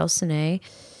Michelle Sine,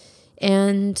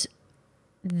 and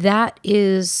that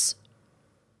is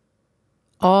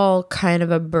all kind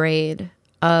of a braid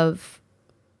of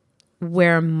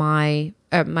where my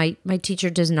teacher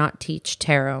does not teach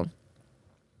tarot.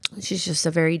 She's just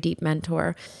a very deep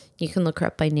mentor. You can look her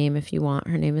up by name if you want.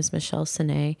 Her name is Michelle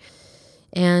Sine.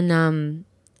 And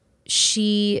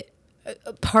she,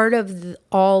 part of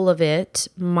all of it,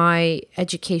 my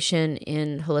education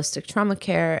in holistic trauma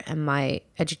care and my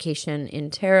education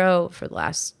in tarot for the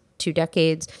last 2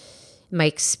 decades, my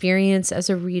experience as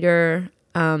a reader,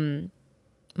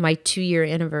 my 2-year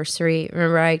anniversary.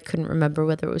 Remember, I couldn't remember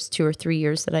whether it was 2 or 3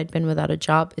 years that I'd been without a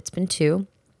job. It's been 2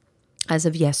 as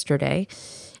of yesterday,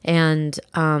 and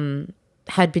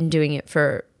had been doing it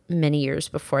for many years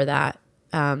before that.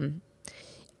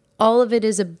 All of it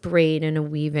is a braid and a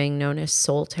weaving known as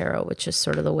soul tarot, which is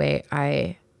sort of the way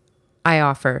I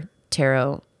offer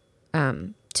tarot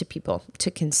to people to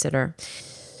consider.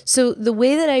 So the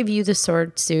way that I view the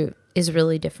sword suit is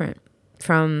really different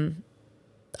from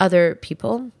other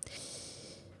people,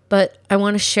 but I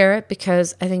want to share it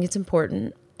because I think it's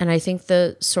important. And I think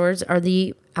the swords are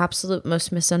the absolute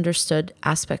most misunderstood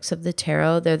aspects of the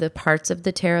tarot. They're the parts of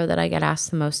the tarot that I get asked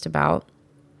the most about.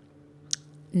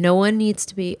 No one needs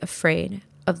to be afraid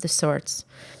of the swords.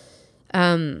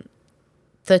 The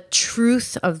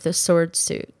truth of the sword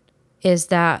suit is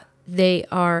that they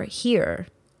are here,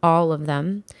 all of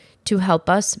them, to help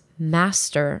us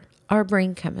master our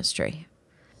brain chemistry.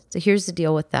 So here's the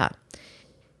deal with that.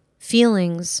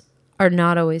 Feelings are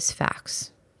not always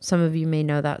facts. Some of you may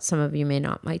know that, some of you may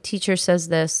not. My teacher says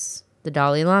this, the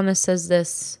Dalai Lama says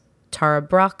this, Tara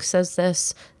Brach says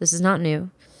this. This is not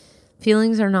new.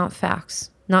 Feelings are not facts.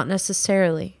 Not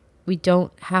necessarily. We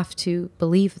don't have to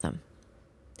believe them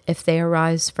if they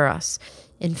arise for us.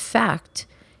 In fact,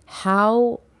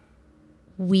 how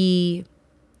we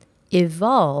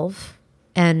evolve,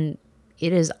 and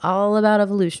it is all about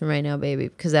evolution right now, baby,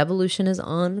 because evolution is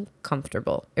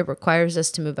uncomfortable. It requires us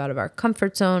to move out of our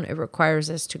comfort zone. It requires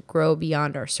us to grow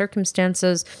beyond our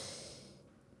circumstances.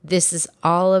 This is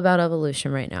all about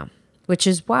evolution right now, which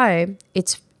is why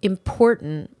it's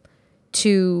important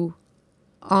to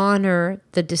honor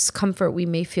the discomfort we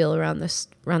may feel around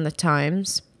the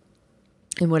times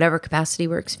in whatever capacity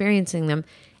we're experiencing them,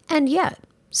 and yet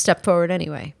step forward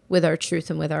anyway with our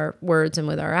truth and with our words and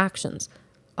with our actions.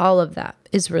 All of that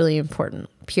is really important,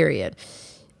 period.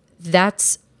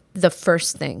 That's the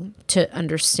first thing to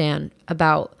understand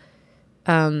about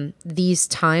these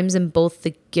times and both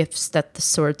the gifts that the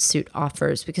sword suit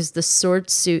offers, because the sword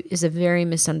suit is a very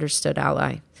misunderstood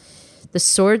ally. The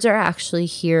swords are actually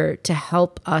here to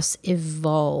help us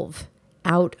evolve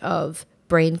out of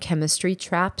brain chemistry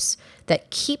traps that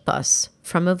keep us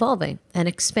from evolving and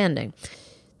expanding.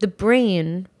 The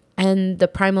brain and the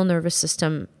primal nervous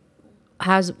system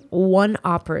has one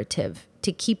operative: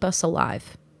 to keep us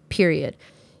alive, period.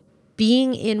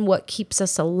 Being in what keeps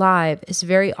us alive is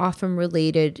very often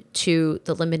related to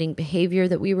the limiting behavior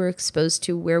that we were exposed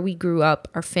to, where we grew up,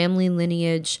 our family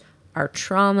lineage, our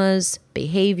traumas,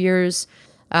 behaviors,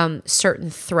 certain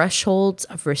thresholds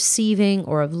of receiving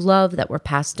or of love that were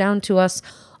passed down to us.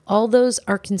 All those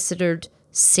are considered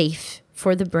safe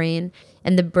for the brain.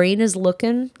 And the brain is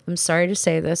looking, I'm sorry to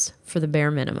say this, for the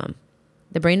bare minimum.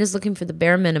 The brain is looking for the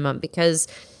bare minimum because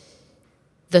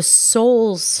the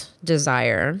soul's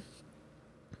desire,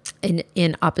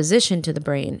 in opposition to the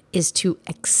brain, is to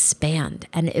expand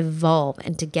and evolve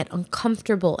and to get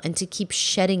uncomfortable and to keep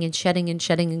shedding and shedding and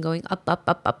shedding and going up,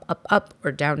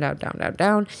 or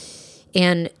down,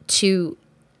 and to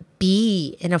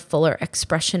be in a fuller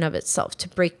expression of itself, to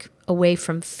break away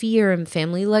from fear and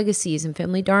family legacies and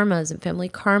family dharmas and family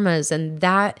karmas. And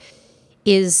that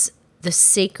is the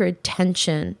sacred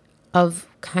tension of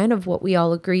kind of what we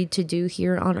all agreed to do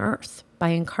here on earth by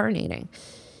incarnating.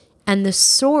 And the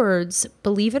swords,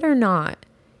 believe it or not,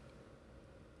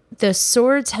 the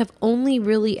swords have only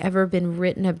really ever been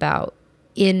written about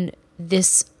in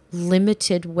this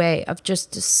limited way of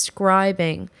just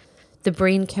describing the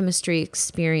brain chemistry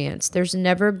experience. There's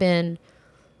never been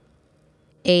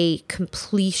a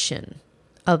completion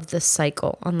of the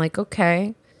cycle. I'm like,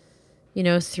 okay,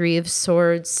 Three of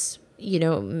Swords,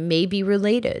 may be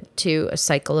related to a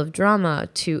cycle of drama,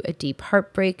 to a deep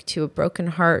heartbreak, to a broken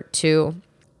heart, to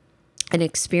an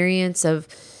experience of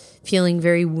feeling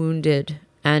very wounded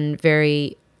and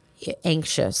very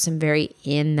anxious and very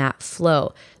in that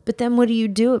flow. But then what do you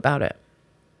do about it?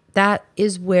 That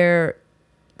is where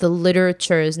the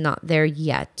literature is not there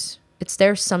yet. It's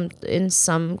there in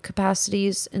some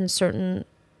capacities in certain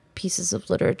pieces of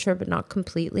literature, but not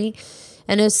completely.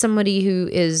 And as somebody who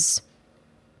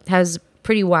has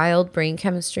pretty wild brain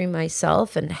chemistry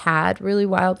myself and had really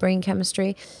wild brain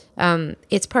chemistry,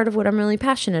 it's part of what I'm really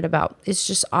passionate about. It's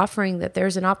just offering that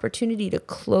there's an opportunity to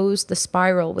close the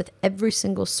spiral with every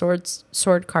single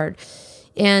sword card.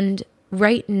 And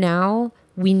right now,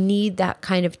 we need that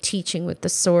kind of teaching with the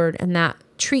sword and that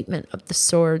treatment of the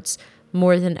swords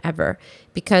more than ever.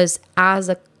 Because as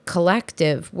a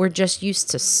collective, we're just used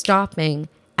to stopping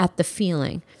at the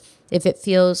feeling. If it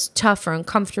feels tough or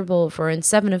uncomfortable, if we're in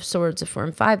 7 of Swords, if we're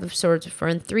in 5 of Swords, if we're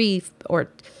in 3 or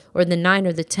the 9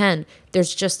 or the 10,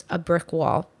 there's just a brick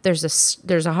wall.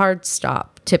 There's a hard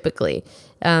stop typically.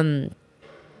 And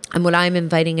what I'm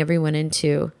inviting everyone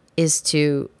into is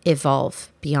to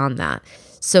evolve beyond that.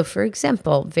 So for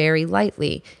example, very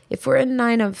lightly, if we're in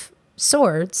 9 of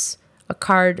Swords, a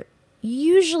card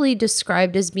usually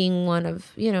described as being one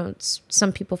of,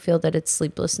 some people feel that it's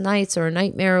sleepless nights or a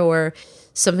nightmare or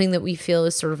something that we feel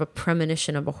is sort of a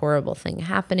premonition of a horrible thing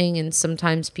happening. And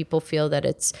sometimes people feel that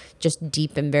it's just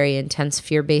deep and very intense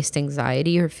fear-based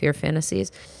anxiety or fear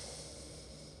fantasies.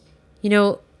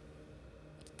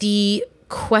 The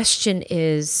question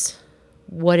is,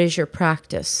 what is your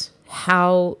practice?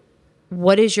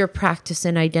 What is your practice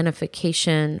in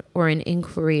identification or in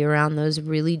inquiry around those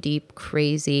really deep,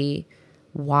 crazy,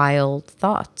 wild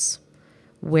thoughts?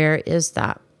 Where is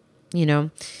that?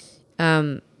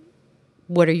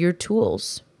 What are your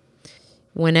tools?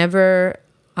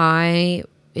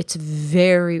 It's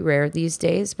very rare these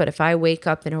days, but if I wake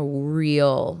up in a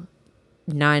real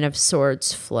 9 of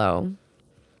Swords flow,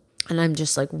 and I'm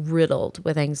just like riddled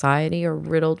with anxiety or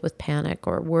riddled with panic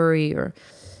or worry or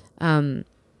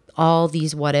all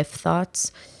these what if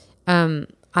thoughts,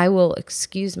 I will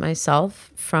excuse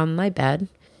myself from my bed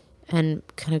and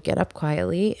kind of get up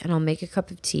quietly, and I'll make a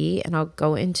cup of tea, and I'll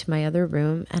go into my other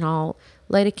room, and I'll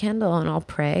light a candle, and I'll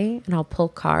pray, and I'll pull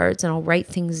cards, and I'll write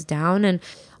things down, and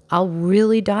I'll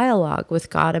really dialogue with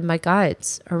God and my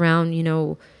guides around,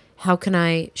 how can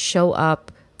I show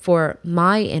up for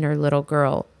my inner little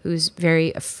girl who's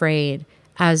very afraid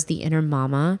as the inner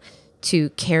mama to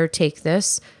caretake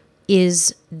this.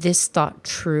 Is this thought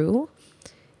true?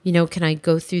 Can I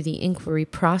go through the inquiry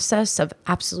process of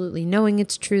absolutely knowing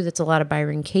it's true? That's a lot of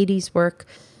Byron Katie's work.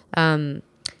 Can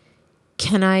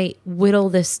I whittle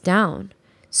this down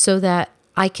so that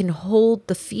I can hold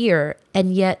the fear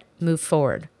and yet move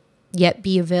forward, yet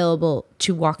be available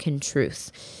to walk in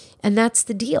truth? And that's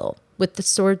the deal with the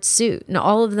sword suit. And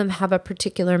all of them have a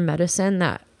particular medicine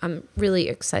that I'm really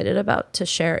excited about to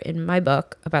share in my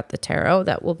book about the tarot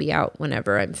that will be out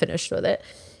whenever I'm finished with it.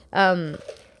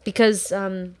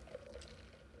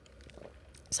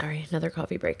 Sorry, another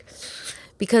coffee break.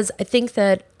 Because I think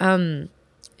that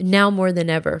now more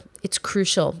than ever, it's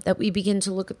crucial that we begin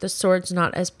to look at the swords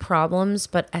not as problems,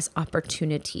 but as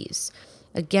opportunities.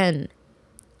 Again,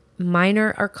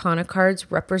 minor arcana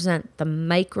cards represent the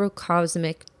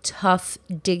microcosmic, tough,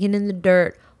 digging in the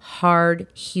dirt, hard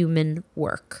human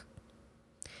work.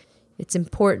 It's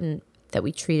important that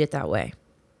we treat it that way.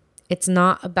 It's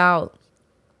not about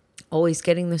always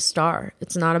getting the star.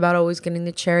 It's not about always getting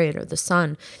the chariot or the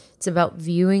sun. It's about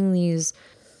viewing these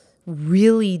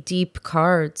really deep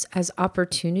cards as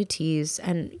opportunities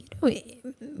and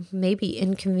maybe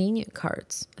inconvenient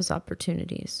cards as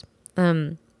opportunities.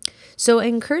 So I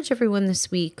encourage everyone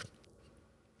this week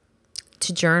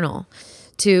to journal,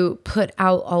 to put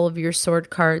out all of your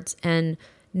sword cards and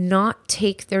not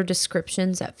take their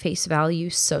descriptions at face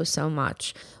value so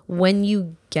much. When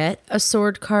you get a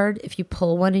sword card, if you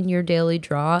pull one in your daily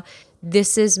draw,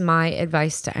 this is my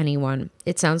advice to anyone.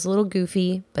 It sounds a little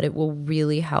goofy, but it will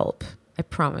really help. I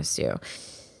promise you.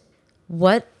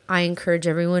 What I encourage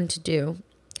everyone to do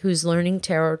who's learning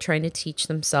tarot, trying to teach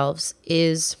themselves,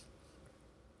 is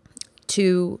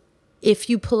to if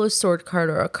you pull a sword card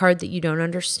or a card that you don't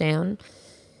understand,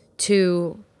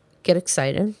 to get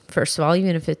excited, first of all,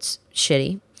 even if it's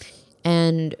shitty,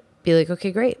 and be like,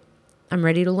 okay, great, I'm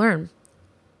ready to learn.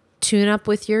 Tune up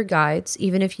with your guides,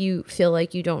 even if you feel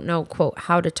like you don't know, quote,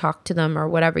 how to talk to them or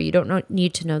whatever. You don't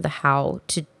need to know the how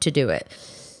to do it.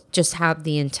 Just have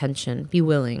the intention. Be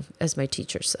willing, as my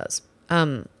teacher says.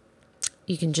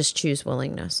 You can just choose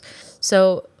willingness.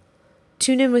 So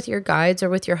tune in with your guides or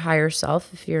with your higher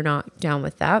self if you're not down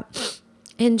with that.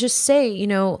 And just say, you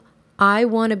know, I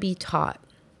want to be taught.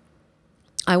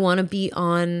 I want to be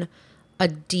on a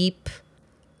deep,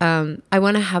 I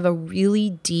want to have a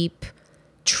really deep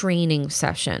training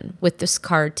session with this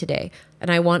card today. And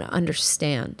I want to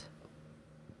understand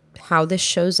how this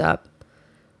shows up,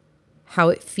 how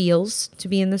it feels to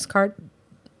be in this card,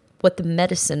 what the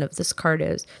medicine of this card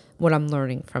is, what I'm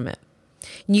learning from it.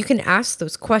 And you can ask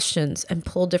those questions and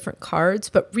pull different cards,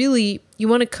 but really you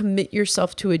want to commit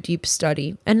yourself to a deep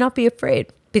study and not be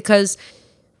afraid, because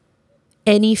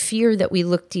any fear that we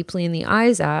look deeply in the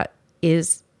eyes at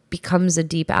becomes a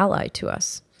deep ally to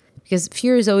us. Because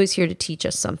fear is always here to teach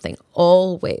us something,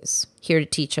 always here to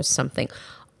teach us something.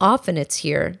 Often it's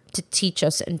here to teach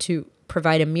us and to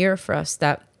provide a mirror for us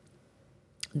that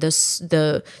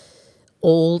the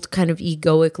old kind of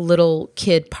egoic little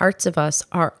kid parts of us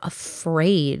are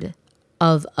afraid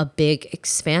of a big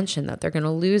expansion, that they're going to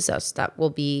lose us. That will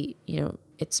be, you know,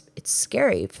 it's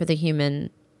scary for the human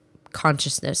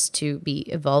consciousness to be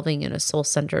evolving in a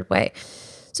soul-centered way.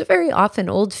 So very often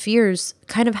old fears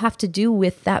kind of have to do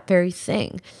with that very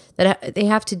thing, that they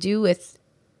have to do with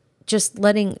just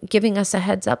giving us a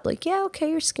heads up, like, yeah, okay,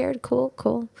 you're scared.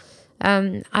 Cool.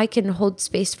 I can hold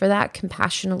space for that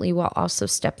compassionately while also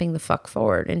stepping the fuck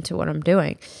forward into what I'm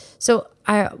doing. So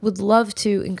I would love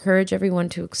to encourage everyone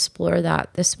to explore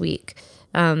that this week.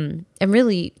 And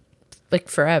really, like,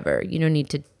 forever. You don't need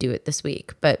to do it this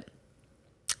week. But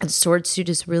the sword suit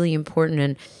is really important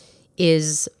and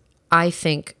is, I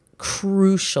think,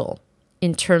 crucial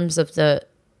in terms of the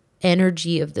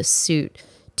energy of the suit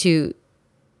to,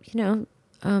 you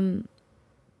know,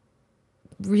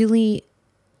 really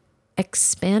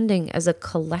expanding as a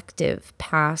collective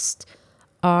past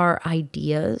our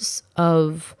ideas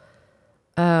of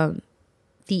the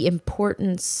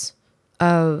importance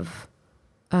of,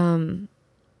 the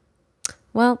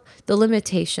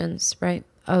limitations, right,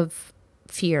 of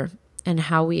fear and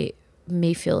how we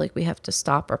may feel like we have to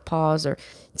stop or pause, or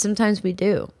sometimes we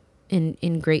do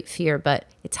in great fear, but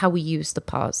it's how we use the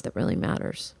pause that really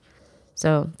matters.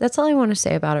 So that's all I want to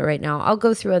say about it right now. I'll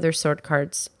go through other sword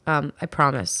cards. I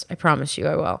promise you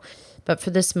I will. But for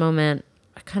this moment,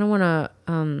 I kind of want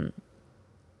to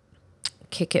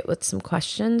kick it with some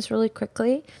questions really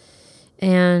quickly.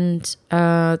 And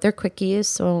they're quickies,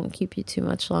 so I won't keep you too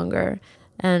much longer.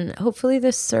 And hopefully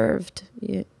this served.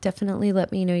 You definitely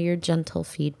let me know your gentle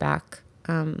feedback.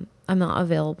 I'm not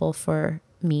available for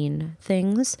mean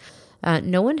things.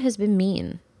 No one has been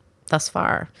mean thus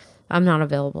far. I'm not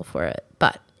available for it.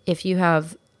 But if you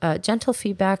have gentle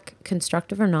feedback,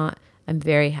 constructive or not, I'm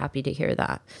very happy to hear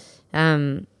that.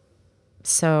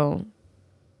 So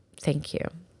thank you.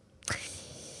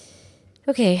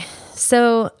 Okay,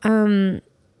 so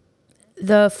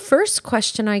the first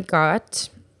question I got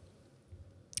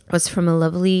was from a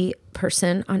lovely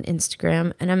person on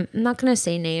Instagram, and I'm not going to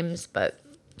say names, but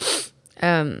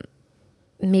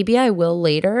maybe I will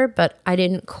later, but I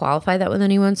didn't qualify that with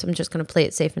anyone, so I'm just going to play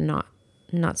it safe and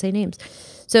not say names.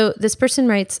 So this person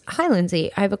writes, "Hi, Lindsay,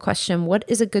 I have a question. What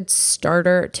is a good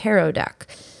starter tarot deck?"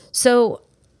 So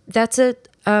that's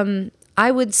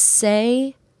I would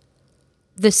say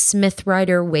the Smith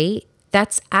Rider Waite.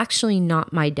 That's actually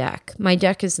not my deck. My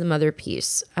deck is the Mother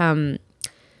Piece.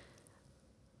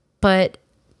 But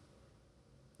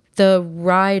the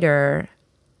Rider,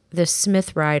 the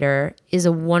Smith Rider, is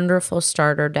a wonderful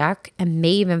starter deck and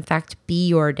may even, in fact, be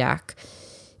your deck,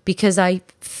 because I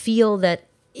feel that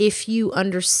if you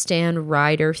understand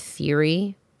Rider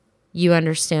theory, you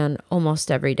understand almost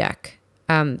every deck.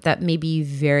 That may be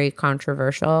very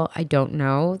controversial. I don't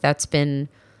know. That's been,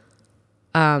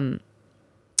 it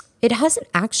hasn't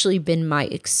actually been my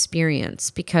experience,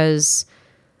 because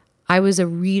I was a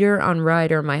reader on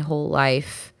Rider my whole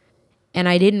life, and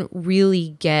I didn't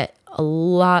really get a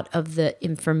lot of the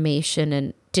information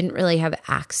and didn't really have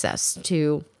access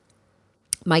to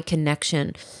my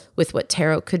connection with what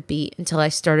tarot could be until I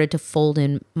started to fold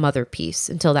in Mother Piece,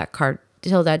 until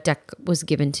that deck was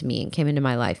given to me and came into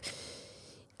my life.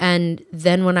 And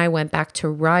then when I went back to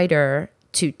Rider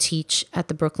to teach at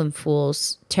the Brooklyn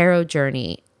Fools Tarot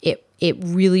Journey, it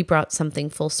really brought something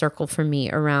full circle for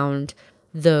me around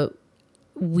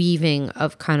weaving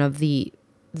of kind of the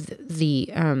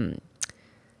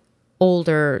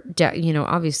older deck.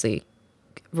 Obviously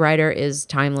Rider is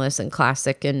timeless and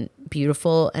classic and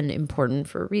beautiful and important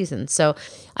for a reason. So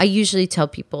I usually tell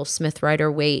people Smith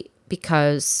Rider Waite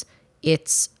because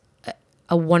it's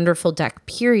a wonderful deck,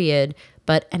 period,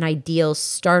 but an ideal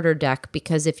starter deck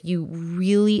because if you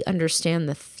really understand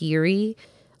the theory,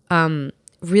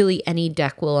 really any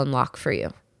deck will unlock for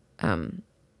you.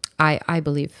 I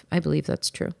believe that's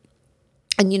true.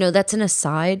 And that's an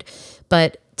aside,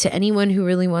 but to anyone who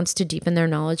really wants to deepen their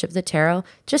knowledge of the tarot,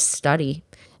 just study.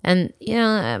 And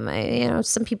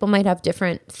some people might have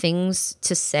different things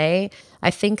to say.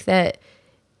 I think that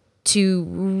to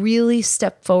really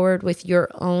step forward with your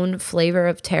own flavor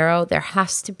of tarot, there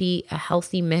has to be a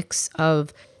healthy mix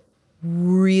of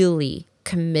really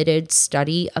committed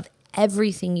study of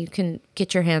everything you can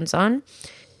get your hands on.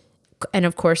 And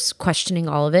of course, questioning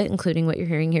all of it, including what you're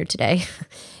hearing here today.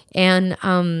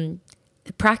 And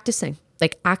practicing,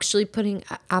 like actually putting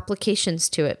applications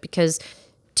to it, because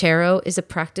tarot is a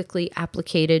practically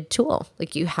applicated tool.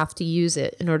 Like you have to use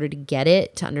it in order to get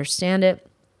it, to understand it,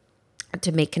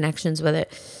 to make connections with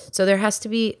it. So there has to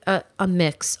be a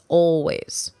mix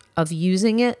always of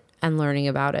using it and learning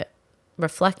about it,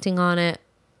 reflecting on it,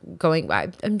 going by.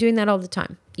 I'm doing that all the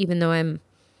time, even though I'm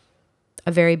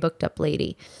a very booked up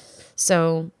lady.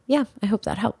 So yeah, I hope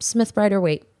that helps. Smith Rider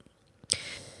Waite.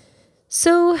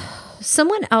 So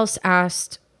someone else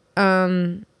asked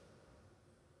about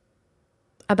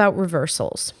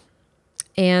reversals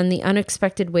and the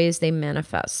unexpected ways they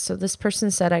manifest. So this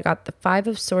person said, I got the 5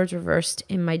 of Swords reversed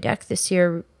in my deck this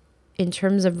year. In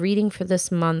terms of reading for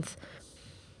this month,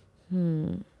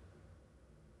 I'm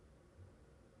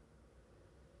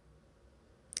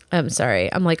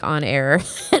sorry, I'm like on air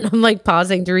and I'm like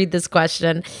pausing to read this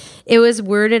question. It was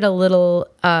worded a little,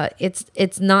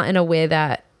 it's not in a way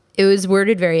that, it was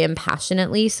worded very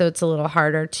impassionately, so it's a little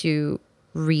harder to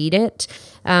read it.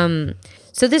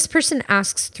 So this person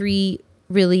asks 3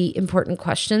 really important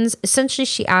questions. Essentially,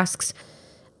 she asks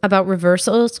about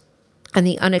reversals and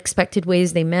the unexpected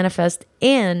ways they manifest,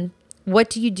 and what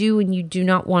do you do when you do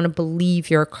not want to believe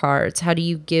your cards? How do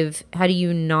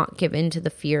you not give in to the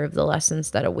fear of the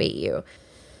lessons that await you?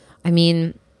 I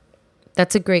mean,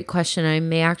 that's a great question. I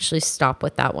may actually stop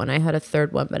with that one. I had a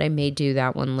third one, but I may do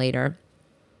that one later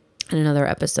in another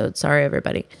episode. Sorry,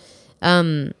 everybody.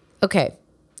 Okay.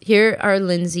 Here are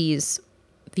Lindsay's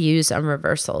views on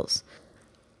reversals.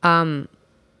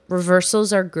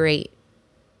 Reversals are great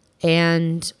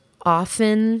and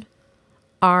often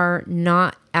are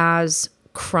not as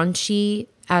crunchy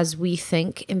as we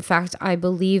think. In fact, I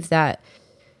believe that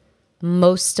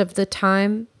most of the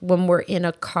time when we're in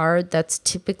a card that's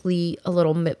typically a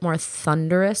little bit more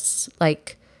thunderous,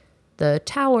 like the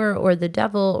Tower or the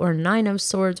Devil or 9 of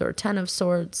Swords or 10 of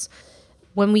Swords,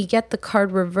 when we get the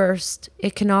card reversed,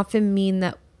 it can often mean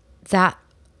that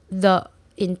the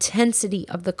intensity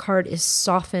of the card is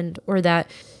softened, or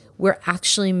that we're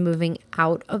actually moving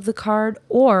out of the card,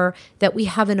 or that we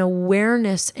have an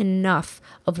awareness enough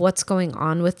of what's going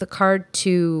on with the card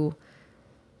to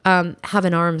have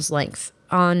an arm's length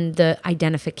on the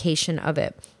identification of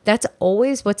it. That's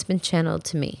always what's been channeled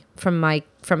to me from my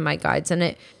guides, and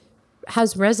it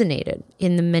has resonated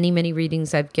in the many, many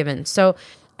readings I've given. So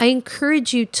I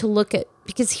encourage you to look at,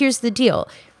 because here's the deal.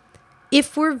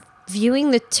 If we're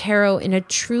viewing the tarot in a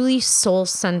truly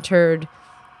soul-centered,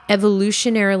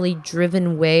 evolutionarily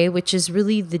driven way, which is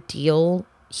really the deal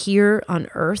here on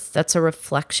Earth, that's a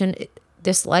reflection.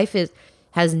 This life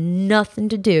has nothing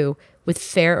to do with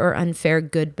fair or unfair,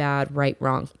 good, bad, right,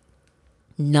 wrong.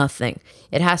 Nothing.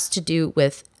 It has to do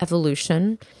with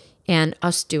evolution and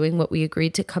us doing what we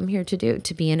agreed to come here to do,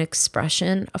 to be an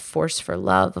expression, a force for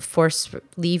love, a force for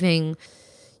leaving,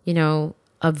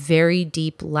 a very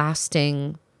deep,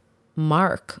 lasting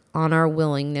mark on our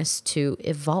willingness to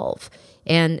evolve.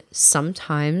 And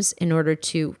sometimes, in order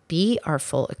to be our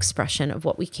full expression of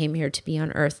what we came here to be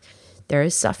on Earth, there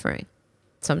is suffering.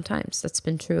 Sometimes. That's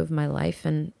been true of my life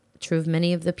and true of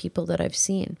many of the people that I've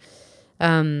seen.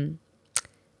 And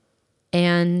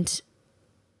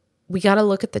we got to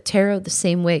look at the tarot the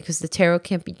same way, because the tarot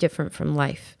can't be different from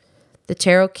life. The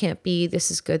tarot can't be,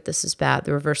 this is good, this is bad.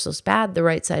 The reversal is bad, the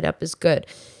right side up is good.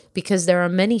 Because there are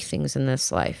many things in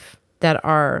this life that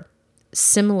are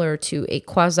similar to a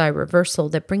quasi-reversal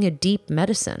that bring a deep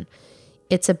medicine.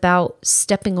 It's about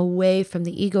stepping away from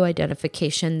the ego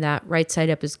identification that right side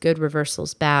up is good, reversal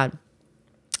is bad.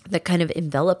 That kind of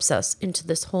envelops us into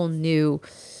this whole new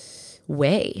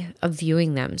way of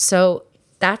viewing them. So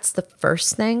that's the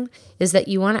first thing, is that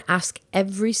you want to ask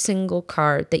every single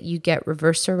card that you get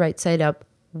reverse or right side up,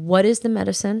 what is the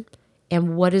medicine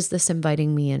and what is this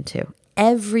inviting me into?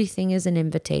 Everything is an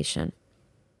invitation.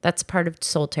 That's part of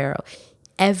Soul Tarot.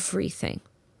 Everything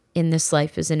in this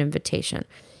life is an invitation.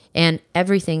 And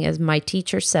everything, as my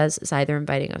teacher says, is either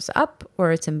inviting us up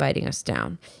or it's inviting us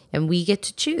down. And we get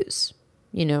to choose,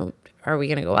 are we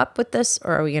going to go up with this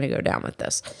or are we going to go down with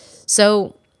this?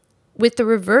 So with the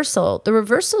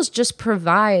reversals just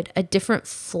provide a different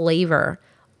flavor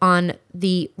on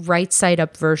the right side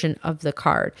up version of the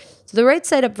card. So the right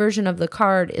side up version of the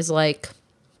card is like,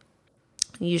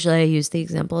 usually I use the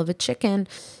example of a chicken,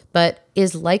 but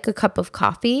is like a cup of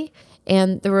coffee.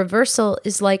 And the reversal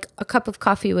is like a cup of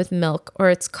coffee with milk, or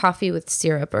it's coffee with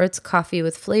syrup, or it's coffee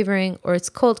with flavoring, or it's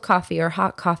cold coffee or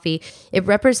hot coffee. It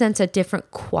represents a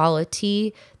different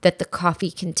quality that the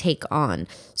coffee can take on.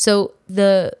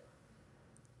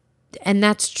 And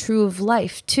that's true of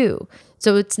life too.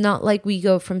 So it's not like we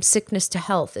go from sickness to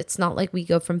health. It's not like we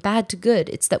go from bad to good.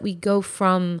 It's that we go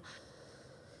from,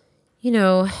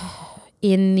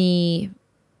 in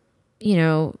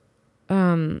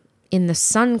the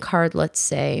sun card, let's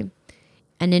say,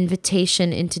 an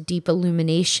invitation into deep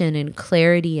illumination and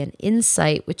clarity and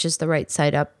insight, which is the right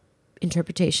side up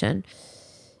interpretation.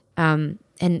 And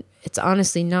it's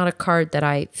honestly not a card that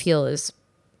I feel is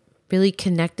really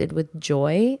connected with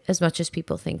joy as much as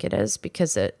people think it is,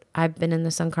 because I've been in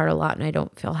the sun card a lot and I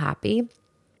don't feel happy.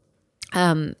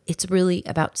 It's really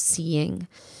about seeing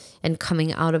and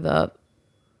coming out of a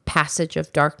passage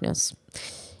of darkness.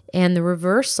 And the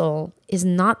reversal is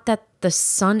not that the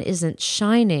sun isn't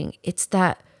shining. It's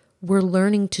that we're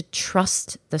learning to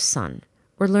trust the sun.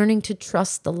 We're learning to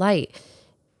trust the light.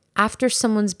 After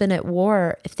someone's been at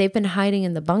war, if they've been hiding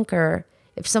in the bunker,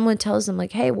 if someone tells them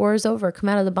like, hey, war is over, come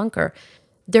out of the bunker,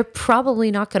 they're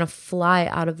probably not going to fly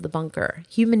out of the bunker.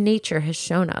 Human nature has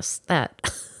shown us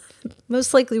that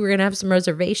most likely we're going to have some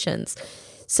reservations.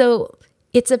 So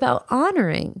it's about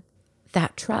honoring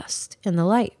that trust in the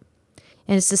light.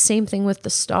 And it's the same thing with the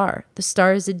star. The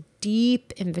star is a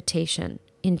deep invitation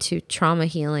into trauma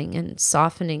healing and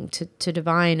softening to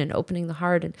divine and opening the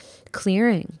heart and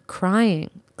clearing, crying,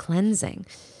 cleansing.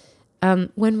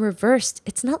 When reversed,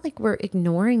 it's not like we're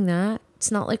ignoring that.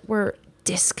 It's not like we're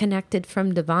disconnected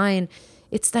from divine.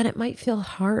 It's that it might feel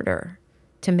harder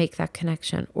to make that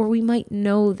connection. Or we might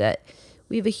know that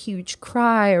we have a huge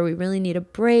cry or we really need a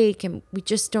break and we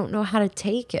just don't know how to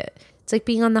take it. It's like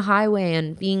being on the highway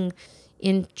and being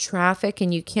in traffic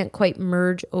and you can't quite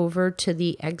merge over to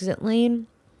the exit lane.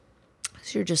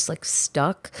 So you're just like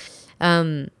stuck,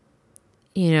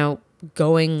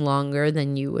 going longer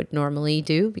than you would normally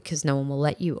do because no one will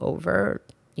let you over,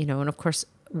 and of course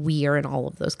we are in all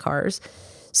of those cars.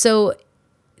 So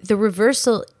the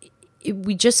reversal,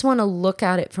 we just want to look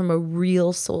at it from a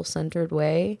real soul-centered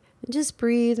way and just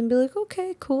breathe and be like,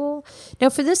 okay, cool. Now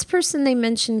for this person, they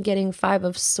mentioned getting 5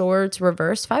 of Swords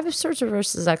reversed. 5 of Swords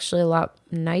reversed is actually a lot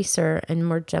nicer and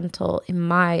more gentle in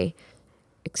my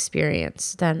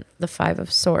experience than the 5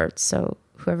 of Swords. So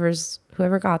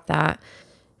whoever got that,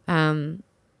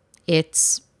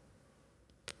 it's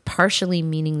partially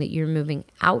meaning that you're moving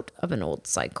out of an old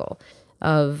cycle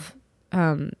of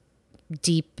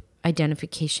deep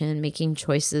identification, making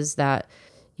choices that,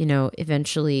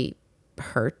 eventually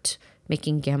hurt,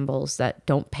 making gambles that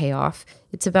don't pay off.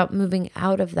 It's about moving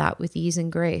out of that with ease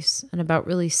and grace and about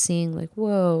really seeing like,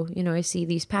 whoa, I see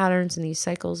these patterns and these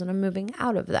cycles and I'm moving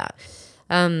out of that.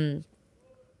 And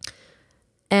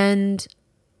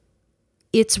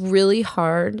it's really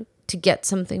hard to get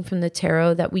something from the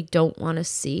tarot that we don't want to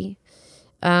see.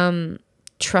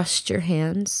 Trust your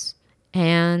hands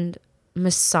and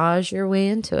massage your way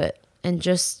into it and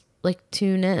just like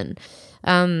tune in.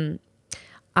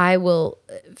 I will,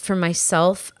 for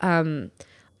myself,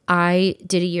 I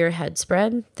did a year ahead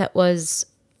spread that was,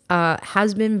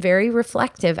 has been very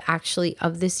reflective actually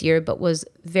of this year, but was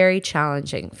very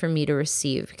challenging for me to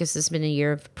receive because it's been a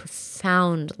year of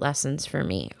profound lessons for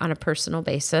me on a personal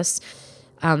basis.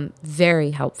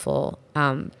 Very helpful,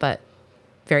 but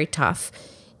very tough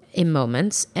in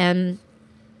moments. And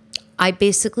I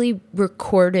basically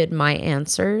recorded my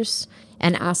answers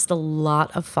and asked a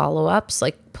lot of follow-ups,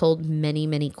 like pulled many,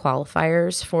 many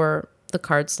qualifiers for the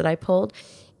cards that I pulled.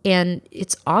 And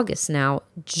it's August now,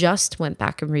 just went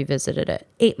back and revisited it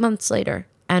 8 months later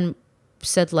and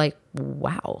said like,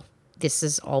 wow, this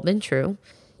has all been true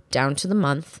down to the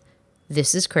month.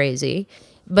 This is crazy.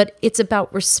 But it's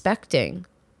about respecting.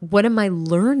 What am I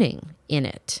learning in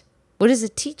it? What is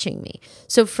it teaching me?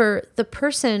 So for the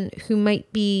person who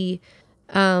might be,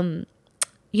 for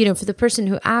the person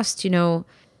who asked, how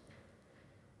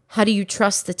do you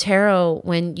trust the tarot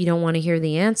when you don't want to hear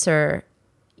the answer?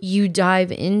 You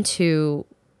dive into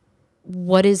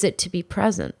what is it to be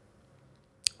present?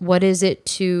 What is it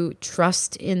to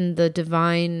trust in the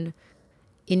divine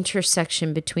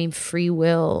intersection between free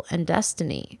will and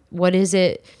destiny? What is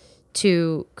it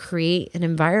to create an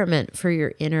environment for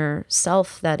your inner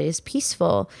self that is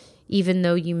peaceful, even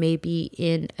though you may be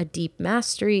in a deep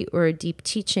mastery or a deep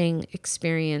teaching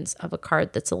experience of a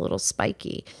card that's a little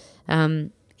spiky?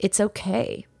 It's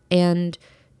okay. And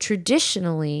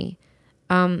traditionally,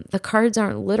 the cards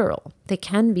aren't literal. They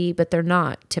can be, but they're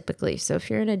not typically. So if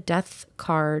you're in a death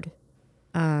card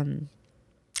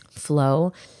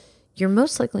flow, you're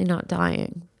most likely not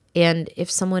dying. And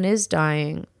if someone is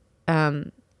dying,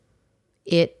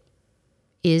 it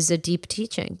is a deep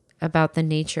teaching about the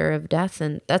nature of death.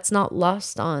 And that's not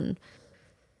lost on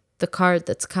the card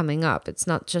that's coming up. It's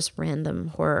not just random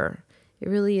horror. It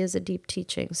really is a deep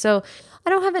teaching. So I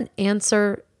don't have an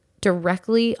answer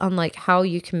directly on like how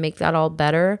you can make that all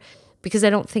better, because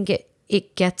I don't think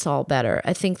it gets all better.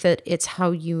 I think that it's how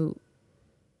you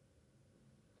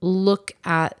look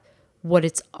at what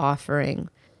it's offering,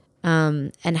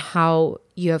 and how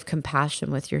you have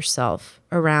compassion with yourself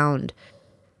around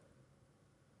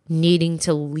needing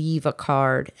to leave a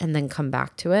card and then come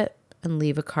back to it, and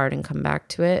leave a card and come back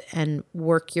to it, and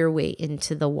work your way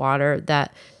into the water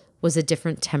that was a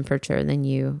different temperature than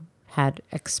you had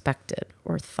expected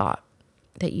or thought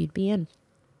that you'd be in.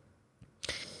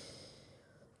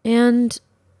 And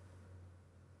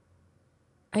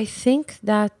I think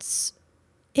that's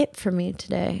it for me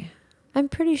today. I'm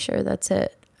pretty sure that's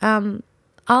it. I'll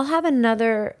have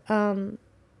another, what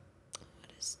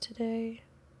is today?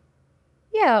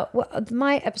 Yeah, well,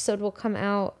 my episode will come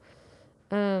out.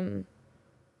 I'll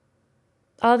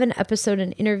have an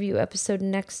interview episode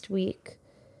next week.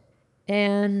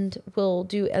 And we'll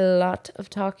do a lot of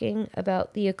talking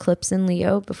about the eclipse in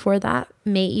Leo before that.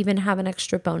 May even have an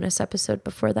extra bonus episode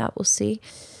before that. We'll see.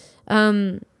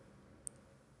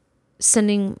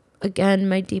 Sending, again,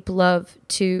 my deep love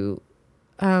to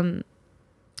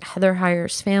Heather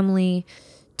Heyer's family,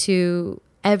 to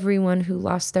everyone who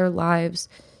lost their lives,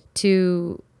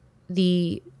 to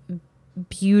the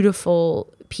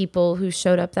beautiful people who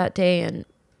showed up that day and,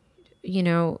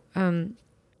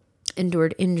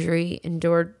 endured injury,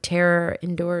 endured terror,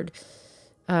 endured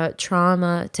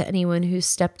trauma, to anyone who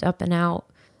stepped up and out,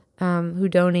 who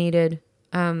donated,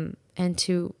 and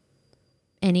to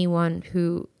anyone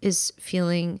who is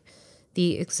feeling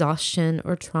the exhaustion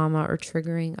or trauma or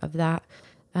triggering of that.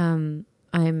 I'm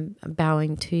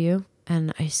bowing to you,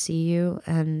 and I see you,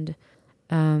 and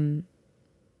I'm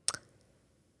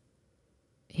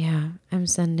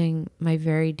sending my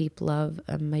very deep love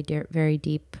and my very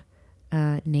deep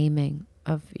naming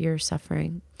of your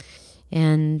suffering,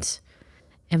 and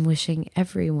am wishing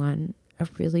everyone a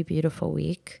really beautiful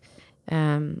week.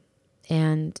 And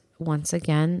once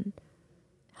again,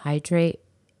 hydrate,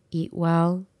 eat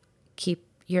well, keep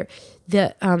I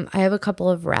have a couple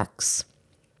of recs.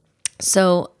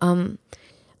 So,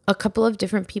 a couple of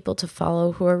different people to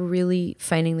follow who are really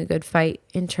fighting the good fight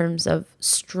in terms of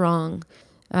strong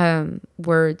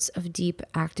words of deep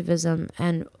activism,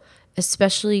 and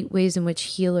especially ways in which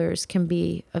healers can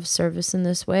be of service in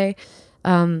this way.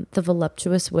 The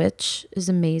Voluptuous Witch is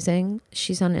amazing.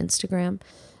 She's on Instagram.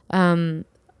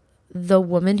 The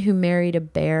Woman Who Married a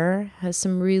Bear has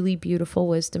some really beautiful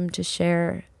wisdom to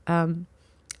share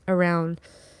around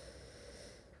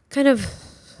kind of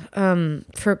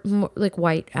for more like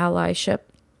white allyship,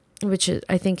 which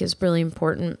I think is really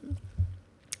important.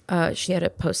 She had a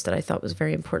post that I thought was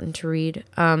very important to read.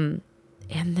 And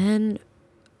then,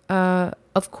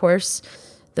 of course,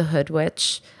 The Hood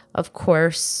Witch. Of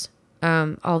course,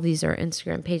 all these are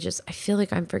Instagram pages. I feel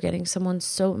like I'm forgetting someone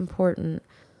so important.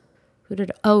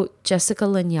 Jessica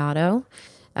Lanyadoo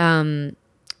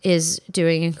is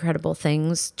doing incredible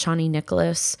things. Chani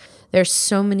Nicholas. There's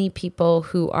so many people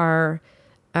who are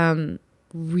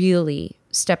really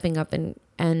stepping up and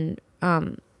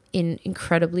in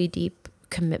incredibly deep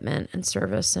commitment and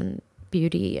service and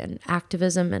beauty and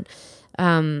activism. And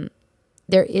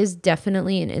there is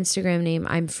definitely an Instagram name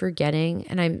I'm forgetting,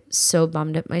 and I'm so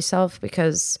bummed at myself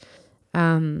because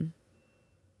I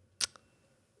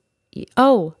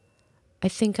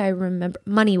think I remember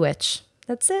Money Witch.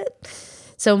 That's it.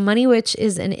 So Money Witch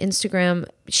is an Instagram.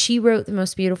 She wrote the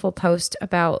most beautiful post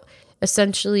about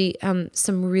essentially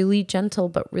some really gentle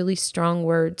but really strong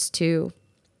words to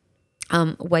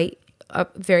white,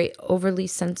 very overly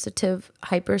sensitive,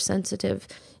 hypersensitive,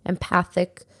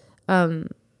 empathic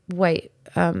white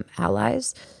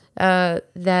allies.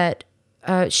 That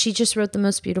she just wrote the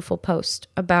most beautiful post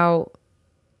about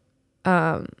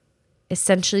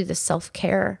essentially the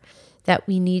self-care that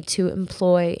we need to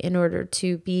employ in order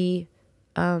to be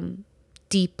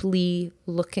deeply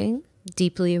looking,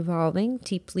 deeply evolving,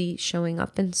 deeply showing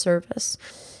up in service.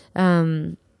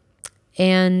 And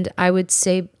I would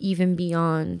say even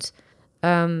beyond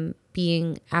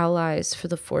being allies for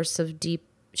the force of deep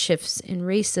shifts in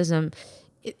racism,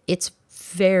 it's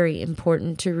very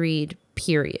important to read,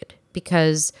 period,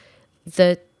 because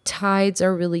the tides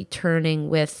are really turning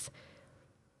with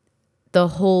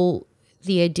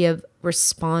the idea of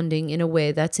responding in a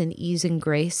way that's in ease and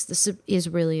grace. This is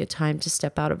really a time to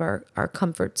step out of our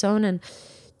comfort zone and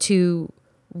to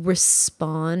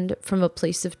respond from a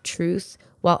place of truth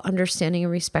while understanding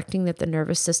and respecting that the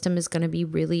nervous system is going to be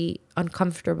really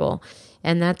uncomfortable.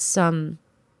 And that's, I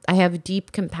have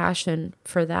deep compassion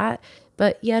for that,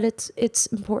 but yet it's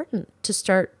important to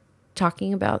start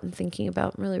talking about and thinking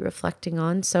about and really reflecting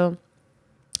on. So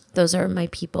those are my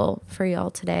people for y'all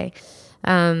today.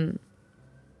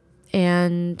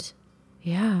 And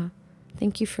yeah,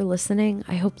 thank you for listening.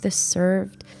 I hope this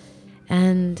served.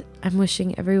 And I'm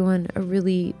wishing everyone a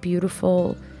really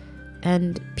beautiful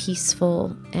and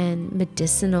peaceful and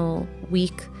medicinal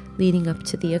week leading up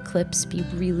to the eclipse. Be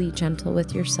really gentle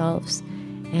with yourselves.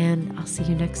 And I'll see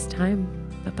you next time.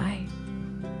 Bye-bye.